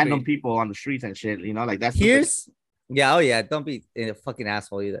shooting random people on the streets and shit. You know, like that's don't be a fucking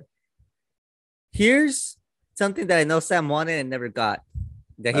asshole either. Here's something that I know Sam wanted and never got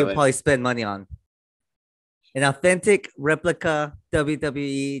that he'll probably spend money on. An authentic replica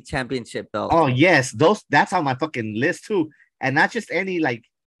WWE championship belt. Oh yes, that's on my fucking list too, and not just any like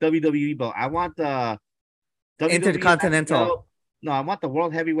WWE belt. I want the Intercontinental. No, I want the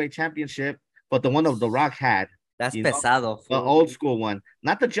World Heavyweight Championship, but the one that The Rock had. That's pesado. The old school one,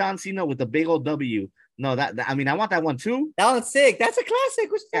 not the John Cena with the big old W. No, that I mean, I want that one too. That one's sick. That's a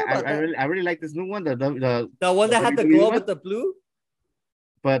classic. I really like this new one. The one that had the globe with the blue.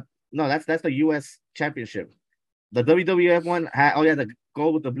 But no, that's the U.S. Championship. The WWF one had the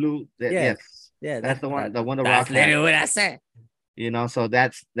gold with the blue. Yes. Yeah, that's the one. The one The Rock. That's literally what I said. You know, so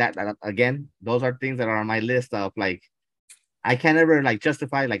that's that again. Those are things that are on my list of like, I can't ever like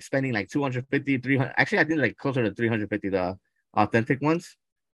justify like spending like 250, 300. Actually, I think like closer to 350. The authentic ones.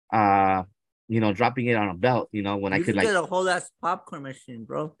 You know, dropping it on a belt. You know, when I could like get a whole ass popcorn machine,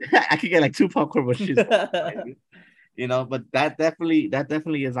 bro. I could get like 2 popcorn machines. You know, but that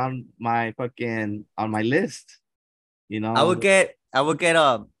definitely is on my list. You know, I would get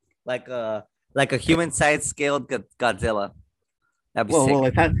like a human size scaled Godzilla. That'd be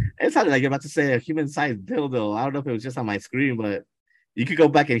sick. It sounded like you're about to say a human sized dildo. I don't know if it was just on my screen, but you could go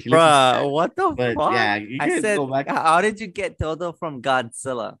back and bruh, what the fuck? Yeah, you could go back. How did you get dildo from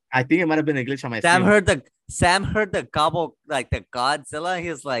Godzilla? I think it might have been a glitch on my screen. Sam heard the gobble, like the Godzilla. He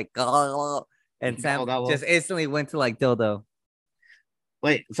was like, oh, and Sam just instantly went to like dildo.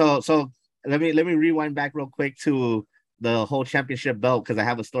 Wait, so let me rewind back real quick to the whole championship belt because I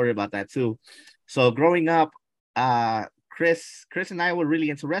have a story about that too. So growing up, Chris and I were really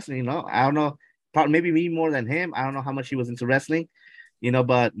into wrestling. You know, I don't know, probably maybe me more than him. I don't know how much he was into wrestling, you know,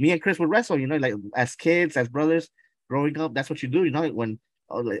 but me and Chris would wrestle. You know, like as kids, as brothers, growing up, that's what you do. You know, when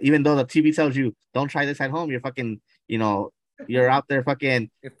even though the TV tells you don't try this at home, you're fucking, you know, you're out there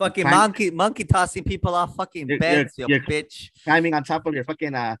fucking. You're fucking monkey tossing people off fucking beds, you're bitch. Climbing on top of your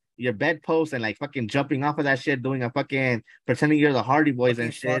fucking your bedpost and like fucking jumping off of that shit, doing a fucking pretending you're the Hardy Boys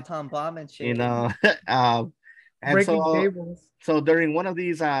and shit. Bomb and shit. You know, and breaking tables. So during one of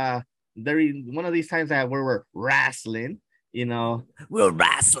these times that we're wrestling, you know, we're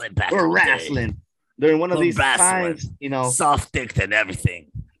wrestling back. We're wrestling. during one of these times, soft dick and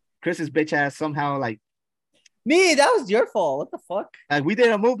everything. Chris's bitch ass somehow like me. That was your fault. What the fuck? Like we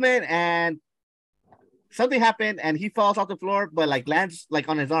did a movement and something happened and he falls off the floor, but like lands like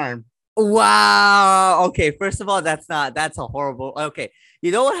on his arm. Wow. Okay. First of all, that's a horrible. Okay.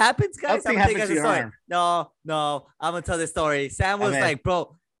 You know what happens, guys? I'm gonna tell you guys a story. No. I'm gonna tell this story. Sam was like,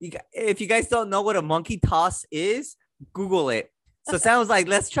 bro, if you guys don't know what a monkey toss is, Google it. So Sam was like,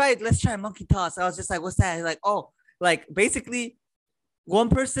 let's try monkey toss. I was just like, what's that? He's like, oh, like basically one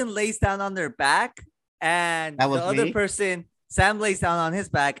person lays down on their back and the other person, Sam lays down on his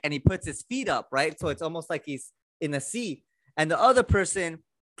back and he puts his feet up, right? So it's almost like he's in a C. And the other person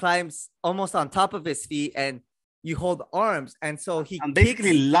climbs almost on top of his feet and you hold arms. And so I'm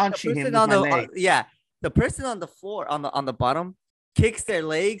basically launching him with my leg. The person on the floor, on the bottom, kicks their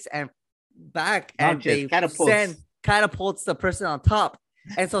legs and back and they catapults the person on top.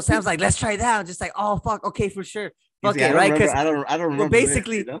 And so Sam's like, let's try that. I'm just like, oh, fuck. Okay, for sure. Fuck it, right? Because I don't remember.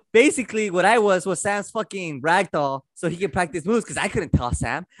 Basically, what I was Sam's fucking ragdoll, so he could practice moves. Because I couldn't toss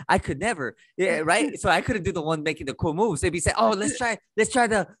Sam, I could never, right? So I couldn't do the one making the cool moves. They'd be saying, "Oh, let's try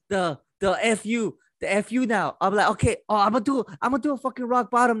the FU now." I'm like, okay. Oh, I'm gonna do a fucking rock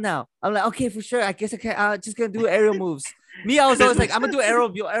bottom now. I'm like, okay, for sure. I guess I can. I'm just gonna do aerial moves. Me, I was always like, I'm gonna do aerial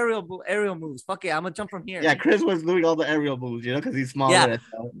moves. Fuck it, I'm gonna jump from here. Yeah, Chris was doing all the aerial moves, because he's smaller. Yeah.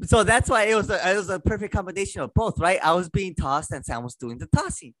 So that's why it was a perfect combination of both, right? I was being tossed and Sam was doing the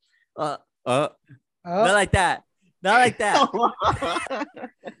tossing. Not like that.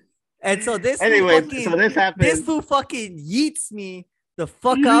 And so this happened. This fool fucking yeets me the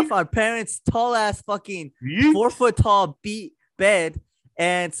fuck off our parents' tall ass fucking 4 foot tall bed.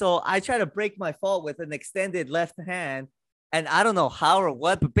 And so I try to break my fall with an extended left hand. And I don't know how or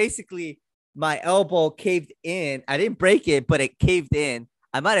what, but basically my elbow caved in. I didn't break it, but it caved in.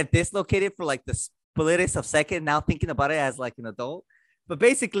 I might have dislocated for like the split of a second. Now thinking about it as like an adult, but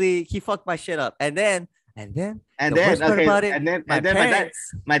basically he fucked my shit up. My dad, like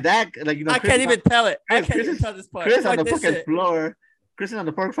I can't even tell it. I can't even tell this part. Chris on the fucking floor. Chris on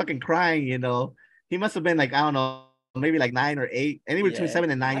the floor, fucking crying. He must have been like, I don't know, maybe like 9 or 8, anywhere between 7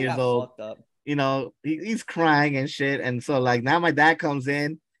 and 9 years old. He's crying and shit. And so like now my dad comes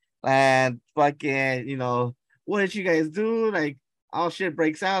in and fucking, what did you guys do? Like all shit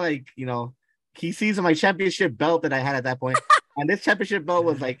breaks out. Like, he sees my championship belt that I had at that point. And this championship belt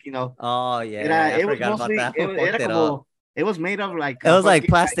was like, oh yeah, it was mostly it was made of like it was like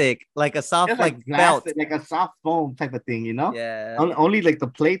plastic, like a soft like belt, like a soft foam type of thing, Yeah. Only like the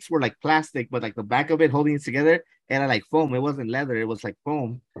plates were like plastic, but like the back of it holding it together era like foam. It wasn't leather, it was like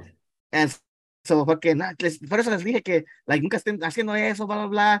foam. And so fucking, por eso les dije que like nunca estén haciendo eso, blah blah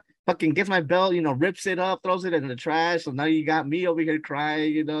blah. Fucking gets my belt, rips it up, throws it in the trash. So now you got me over here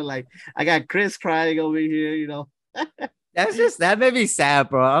crying, like I got Chris crying over here, That made me sad,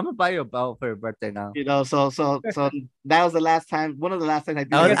 bro. I'm gonna buy you a belt for your birthday now. So that was the last time. One of the last times I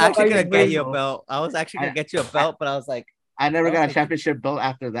did. I was actually gonna get you a belt. I was actually gonna get you a belt, but I was like, I never got a championship belt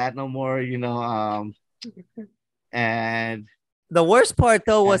after that no more. And the worst part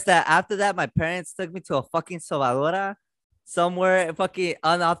though was that after that, my parents took me to a fucking sobadora somewhere, fucking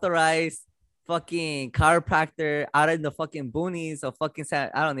unauthorized fucking chiropractor out in the fucking boonies of fucking I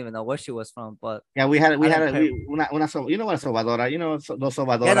don't even know where she was from, but yeah, we had una you know what a sobadora, those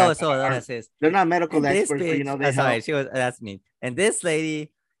sobadoras. Yeah, no, sobadoras is. They're not medical experts, bitch, but they sorry, that's me. And this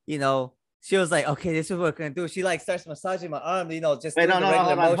lady, she was like, okay, this is what we're gonna do. She like starts massaging my arm, just wait, hold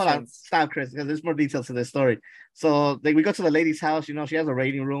on, stop, Chris, because there's more details to this story. So like we go to the lady's house, she has a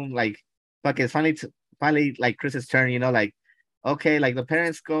waiting room, like fuck, it's finally like Chris's turn, like okay, like the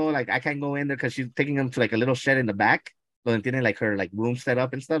parents go, like I can't go in there because she's taking them to like a little shed in the back, donde tiene like her like room set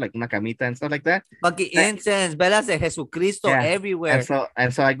up and stuff, like una camita and stuff like that. Fucking incense, velas de Jesucristo everywhere.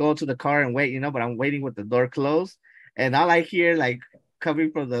 And so I go to the car and wait, but I'm waiting with the door closed, and all I hear like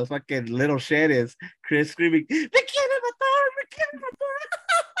coming from the fucking little shed is Chris screaming, "Me quieren matar!"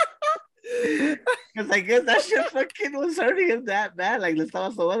 Because I guess that shit fucking was hurting him that bad. Like, le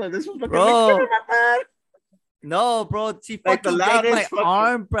estaba sobando. This was fucking, bro. Me quieren matar. No, bro, she fucking like my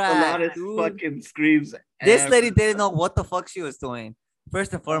arm, bro. The loudest fucking screams. This lady didn't know what the fuck she was doing.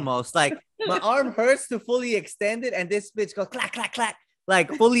 First and foremost, like my arm hurts to fully extend it, and this bitch goes clack, clack, clack,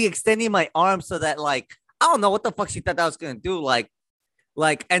 like fully extending my arm so that like I don't know what the fuck she thought I was gonna do. Like,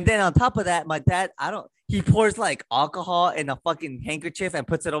 and then on top of that, my dad, he pours like alcohol in a fucking handkerchief and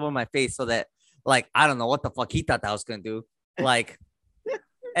puts it over my face so that like I don't know what the fuck he thought I was gonna do. Like.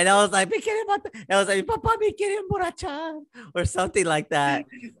 And I was like, me quieren matar. And I was like, Papa, me quieren emborrachar, or something like that.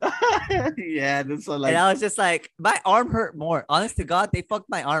 Yeah, that's so like. And I was just like, my arm hurt more. Honest to God, they fucked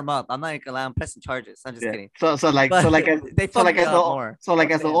my arm up. I'm not even gonna lie, I'm pressing charges. I'm just kidding. They fucked me up more. So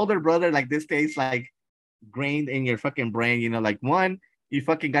like as the older brother, like this stays like grained in your fucking brain. You know, like one, you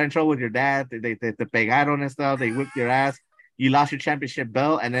fucking got in trouble with your dad. They pegaron and stuff. They whipped your ass. You lost your championship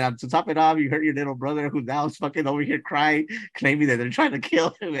belt, and then to top it off, you hurt your little brother, who now is fucking over here crying, claiming that they're trying to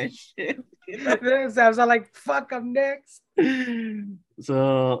kill him and shit. So I was like, "Fuck, I'm next."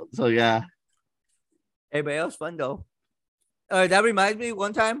 So yeah. Hey, but it was fun though. That reminds me,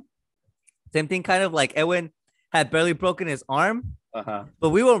 one time, same thing, kind of like Edwin had barely broken his arm, but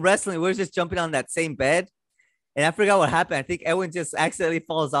we were wrestling. We were just jumping on that same bed. And I forgot what happened. I think Edwin just accidentally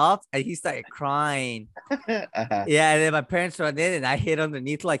falls off and he started crying. Yeah, and then my parents run in and I hid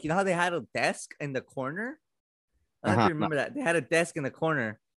underneath. Like, you know how they had a desk in the corner? I don't know if you remember that. They had a desk in the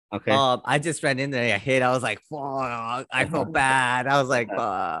corner. Okay. I just ran in there. I hid. I was like, fuck. I felt bad. I was like,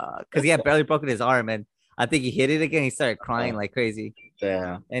 fuck. Because he had barely broken his arm. And I think he hit it again. He started crying like crazy.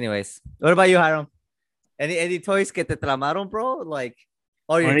 Yeah. Anyways, what about you, Hiram? Any toys que te tramaron, bro? Like,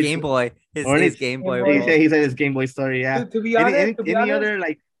 or your Game Boy, his Game Boy. He said his Game Boy story. Yeah. To be honest, other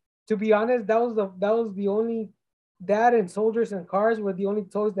like? To be honest, that was the only. That and Soldiers and Cars were the only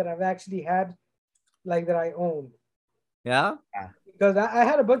toys that I've actually had, like that I owned. Yeah. Because I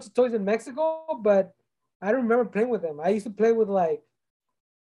had a bunch of toys in Mexico, but I don't remember playing with them. I used to play with like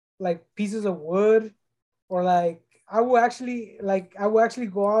pieces of wood, or like I would actually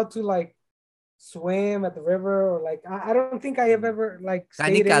go out to like swim at the river, or like I don't think I have ever like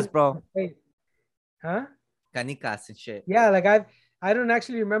canicas, bro. Huh? Canicas and shit. Yeah, like I don't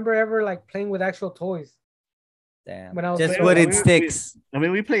actually remember ever like playing with actual toys. Damn. When I was just wooden sticks.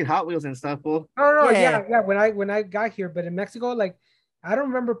 We played Hot Wheels and stuff, bro. No, yeah. When I got here, but in Mexico, like I don't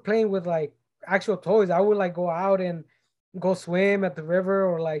remember playing with like actual toys. I would like go out and go swim at the river,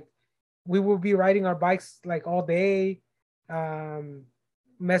 or like we would be riding our bikes like all day,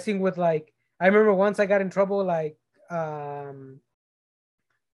 messing with like. I remember once I got in trouble, like, I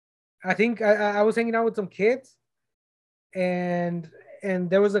think I was hanging out with some kids, and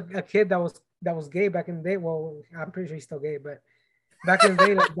there was a kid that was gay back in the day. Well, I'm pretty sure he's still gay, but back in the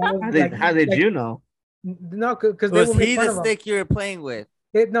day, like, that was, how did you know? No, because they will make fun of him. Was he the stick you were playing with?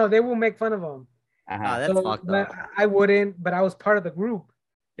 No, they will make fun of him. That's fucked up. I wouldn't, but I was part of the group.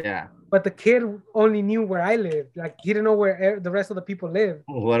 Yeah. But the kid only knew where I lived. Like, he didn't know where the rest of the people lived.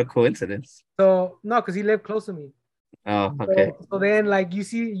 Oh, what a coincidence. So, no, because he lived close to me. Oh, okay. So then, like, you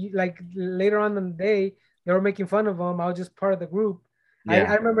see, like, later on in the day, they were making fun of him. I was just part of the group.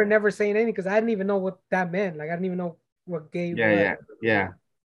 Yeah. I remember never saying anything because I didn't even know what that meant. Like, I didn't even know what gay was. Yeah.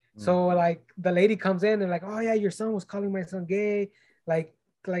 So, like, the lady comes in and like, oh, yeah, your son was calling my son gay. Like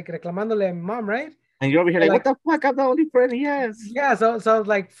reclamándole a mi mom, right? And you're over here like, what the fuck? I'm the only friend he has. Yeah, so I was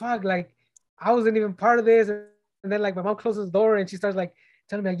like, fuck, like, I wasn't even part of this. And then, like, my mom closes the door and she starts, like,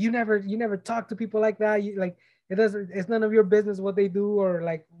 telling me, like, you never talk to people like that. You, like, it's none of your business what they do, or,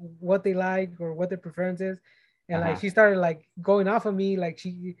 like, what they like, or what their preference is. And, like, she started, like, going off of me. Like,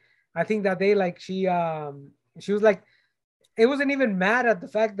 I think that day, like, she was, like, it wasn't even mad at the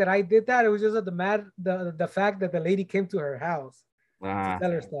fact that I did that. It was just at the fact that the lady came to her house to tell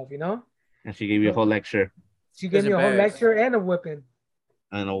her stuff, you know? And she gave you a whole lecture. She gave me a whole lecture and a whipping.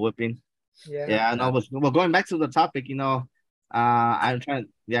 And a whipping. Yeah. Yeah, I know. Well, going back to the topic, you know, I'm trying.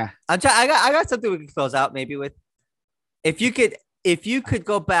 Yeah. I got something we can close out maybe with. If you could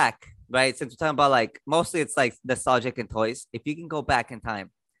go back, right? Since we're talking about like mostly it's like nostalgic and toys. If you can go back in time,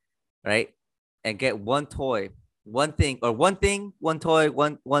 right, and get one toy, one thing, one toy,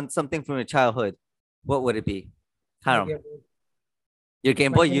 one something from your childhood, what would it be? Hiram. Your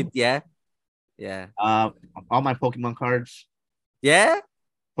Game Boy, yeah. All my Pokemon cards. Yeah.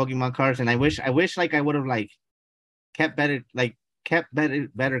 Pokemon cards, and I wish like I would have like kept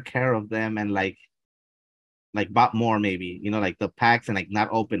better care of them, and like bought more, maybe, you know, like the packs, and like not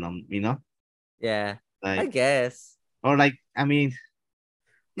open them, you know. Yeah. Like, I guess. Or like, I mean,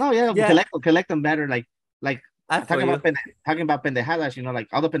 no, yeah. Collect them better, like talking about pendejadas, you know, like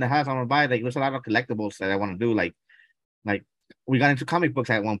all the pendejadas I want to buy. Like, there's a lot of collectibles that I want to do, like we got into comic books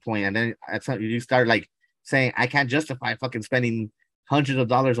at one point, and then you start like saying I can't justify fucking spending hundreds of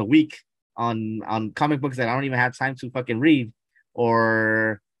dollars a week on comic books that I don't even have time to fucking read.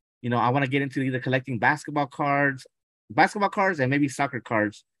 Or, you know, I want to get into either collecting basketball cards and maybe soccer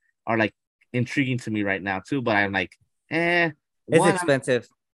cards are like intriguing to me right now too. But I'm like, it's expensive.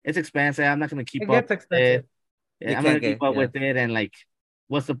 It's expensive. I'm not gonna keep up with it. Yeah, I'm gonna keep up with it, and like,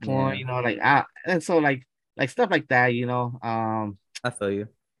 what's the point? You know, like and so like stuff like that, you know. I feel you.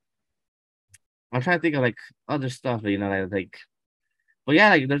 I'm trying to think of like other stuff, you know, like. But yeah,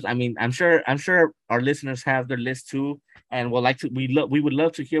 like there's. I mean, I'm sure our listeners have their list too, and we would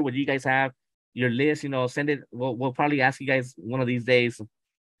love to hear what you guys have your list. You know, send it. We'll probably ask you guys one of these days.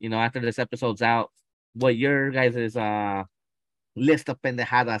 You know, after this episode's out, what your guys' list of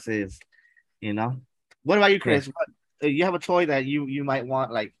pendejadas is. You know, what about you, Chris? Yeah. You have a toy that you might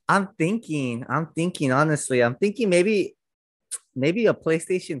want? Like, I'm thinking. Honestly, I'm thinking maybe a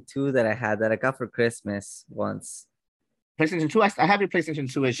PlayStation 2 that I got for Christmas once. PlayStation 2. I have your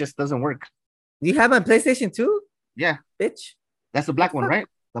PlayStation 2. It just doesn't work. You have my PlayStation 2? Yeah, bitch. That's the black one, right?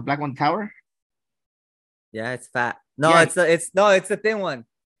 The black one tower. Yeah, it's fat. No, Yeah. it's the thin one.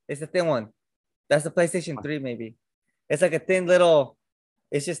 It's the thin one. That's the PlayStation 3, maybe. It's like a thin little.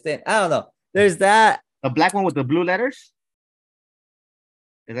 It's just thin. I don't know. There's that. The black one with the blue letters.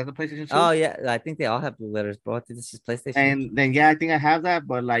 Is that the PlayStation 2? Oh yeah, I think they all have blue letters, bro. I think this is PlayStation. And then yeah, I think I have that,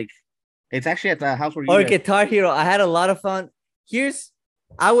 but like, it's actually at the house where you. Or Guitar Hero. I had a lot of fun. I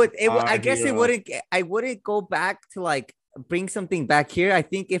guess Hero. I wouldn't go back to like bring something back here. I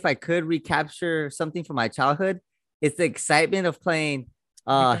think if I could recapture something from my childhood, it's the excitement of playing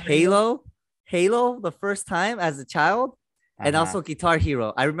Halo the first time as a child, and also Guitar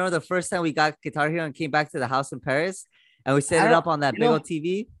Hero. I remember the first time we got Guitar Hero and came back to the house in Paris, and we set it up on that big old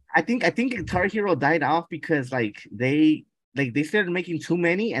TV. I think Guitar Hero died off because they started making too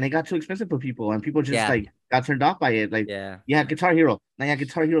many and it got too expensive for people, and people just like got turned off by it. Like, you have Guitar Hero, now you have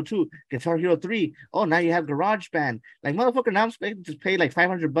Guitar Hero 2, Guitar Hero 3. Oh, now you have GarageBand. Like, motherfucker, now I'm expecting to pay like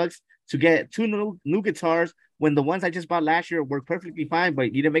 $500 to get two new guitars when the ones I just bought last year work perfectly fine,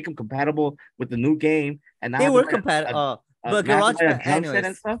 but you didn't make them compatible with the new game. And now they were compatible. But GarageBand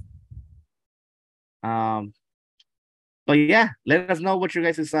and stuff. But yeah, let us know what your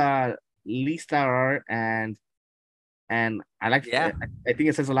guys' least are, and I like. I think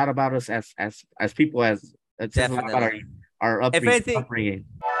it says a lot about us as people. As it says a lot about our upbringing.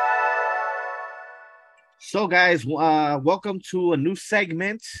 So, guys, welcome to a new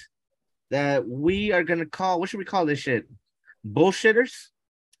segment that we are gonna call. What should we call this shit? Bullshitters.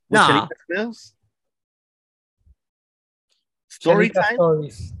 Nah. Story time.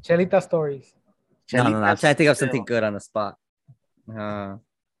 Chelita stories. No. I'm trying to think of something good on the spot. What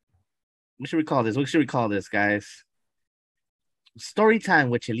should we call this? What should we call this, guys? Story time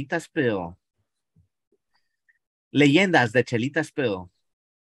with Chelita Spill. Leyendas de Chelita Spill.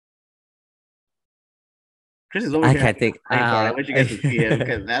 Chris is over here. I can't think. I wish you guys could see it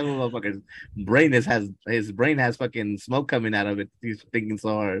because that motherfucker's brain has fucking smoke coming out of it. He's thinking so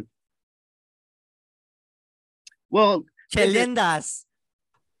hard. Well, Chelendas.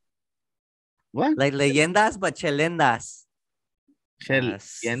 What? Like leyendas, but chelendas.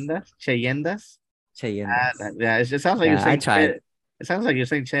 Cheyendas? Cheyendas. Yeah, it sounds like you're saying. It sounds like you're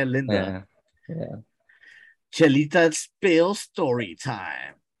saying Chelinda. Yeah. Chelita Spill story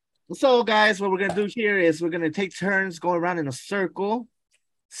time. So, guys, what we're gonna do here is we're gonna take turns going around in a circle,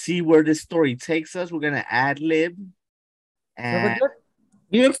 see where this story takes us. We're gonna ad lib. And I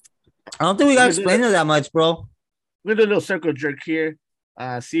don't think we gotta explain it that much, bro. We're gonna do a little circle jerk here.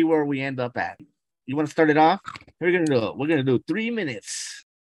 See where we end up at. You want to start it off? We're gonna do 3 minutes.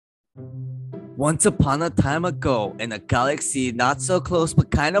 Once upon a time ago, in a galaxy not so close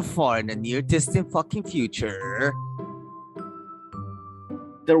but kind of far in the near distant fucking future,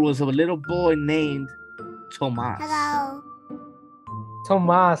 there was a little boy named Tomas. Hello.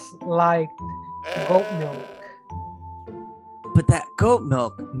 Tomas liked goat milk. But that goat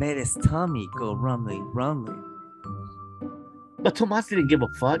milk made his tummy go rumbly. But Tomas didn't give a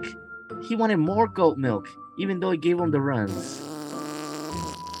fuck. He wanted more goat milk, even though it gave him the runs.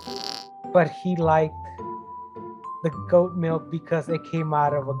 But he liked the goat milk because it came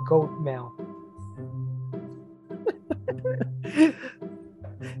out of a goat milk.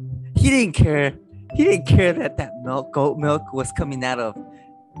 He didn't care. He didn't care that goat milk was coming out of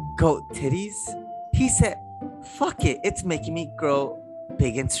goat titties. He said, "Fuck it, it's making me grow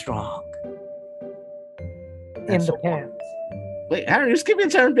big and strong." In the pants. Wait, Aaron, just give me a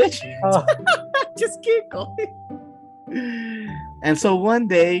turn, bitch. Just keep going. And so one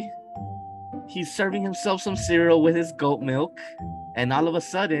day, he's serving himself some cereal with his goat milk, and all of a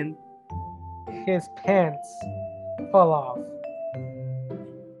sudden, his pants fall off.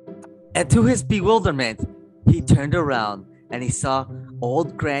 And to his bewilderment, he turned around and he saw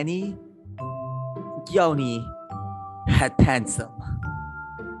old Granny Yoni had pants him.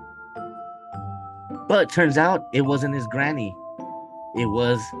 But turns out it wasn't his granny. It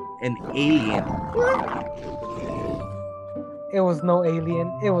was an alien. It was no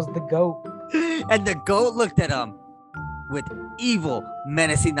alien. It was the goat. And the goat looked at him with evil,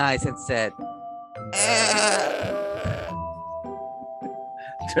 menacing eyes and said,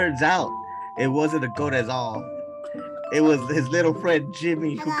 Turns out it wasn't a goat at all. It was his little friend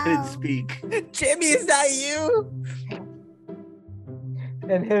Jimmy who couldn't speak. Jimmy, is that you?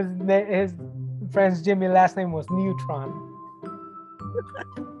 And his friend's Jimmy last name was Neutron.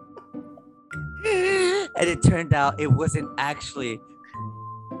 And it turned out it wasn't actually.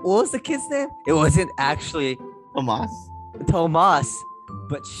 What was the kid's name? It wasn't actually Tomas,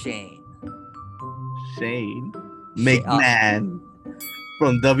 but Shane. Shane McMahon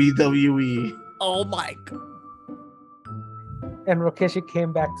from WWE. Oh my god. And Rikishi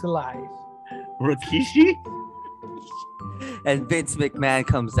came back to life. Rikishi? And Vince McMahon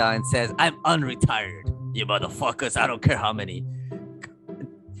comes out and says, "I'm unretired, you motherfuckers. I don't care how many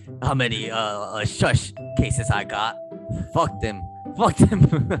shush cases I got. Fuck them. Fuck them.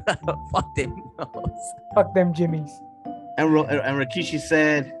 Fuck them. Fuck them Jimmys." And Rikishi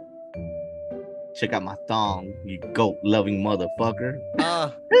said, "Check out my thong, you goat-loving motherfucker."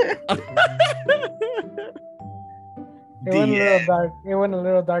 It went a little dark. It went a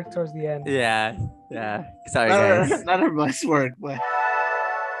little dark towards the end. Yeah. Sorry, guys. Not our best work, but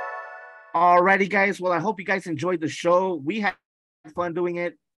alrighty, guys. Well, I hope you guys enjoyed the show. We had fun doing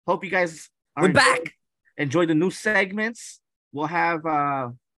it. Hope you guys We're back. Enjoy the new segments. We'll have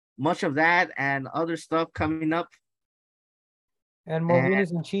much of that and other stuff coming up. And more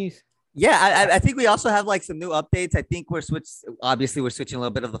wieners and cheese. Yeah, I think we also have like some new updates. I think we're switching a little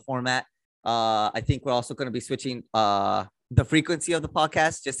bit of the format. I think we're also going to be switching the frequency of the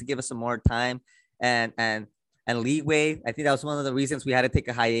podcast just to give us some more time and leeway. I think that was one of the reasons we had to take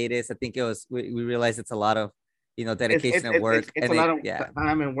a hiatus. I think it was we realized it's a lot of dedication and work. It's a lot of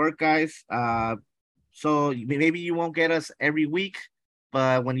time and work, guys. So maybe you won't get us every week,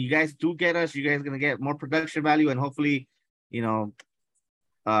 but when you guys do get us, you guys are gonna get more production value and hopefully, different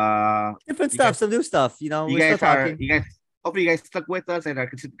stuff, some new stuff. Hopefully you guys stuck with us and are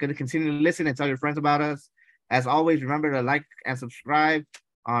going to continue to listen and tell your friends about us. As always, remember to like and subscribe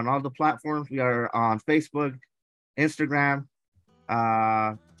on all the platforms. We are on Facebook, Instagram,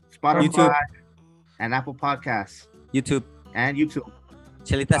 Spotify, YouTube, and Apple Podcasts. YouTube.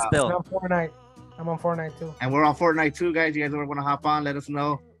 Chelita Spill. I'm on Fortnite too. And we're on Fortnite too, guys. You guys ever want to hop on? Let us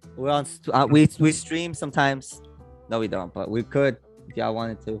know. We're on. We stream sometimes. No, we don't, but we could if y'all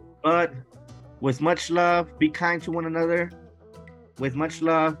wanted to. But with much love, be kind to one another. With much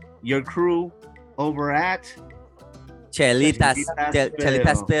love, your crew over at Chelita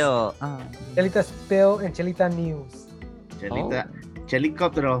Spill. Chelita Spill and Chelita News.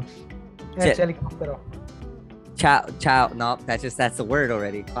 Chelicoptero. And Chelicoptero. Ciao. No, that's the word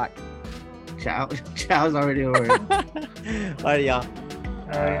already. Fuck. Ciao is already a word. Alright, y'all.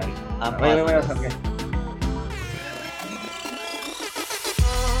 Wait. Okay.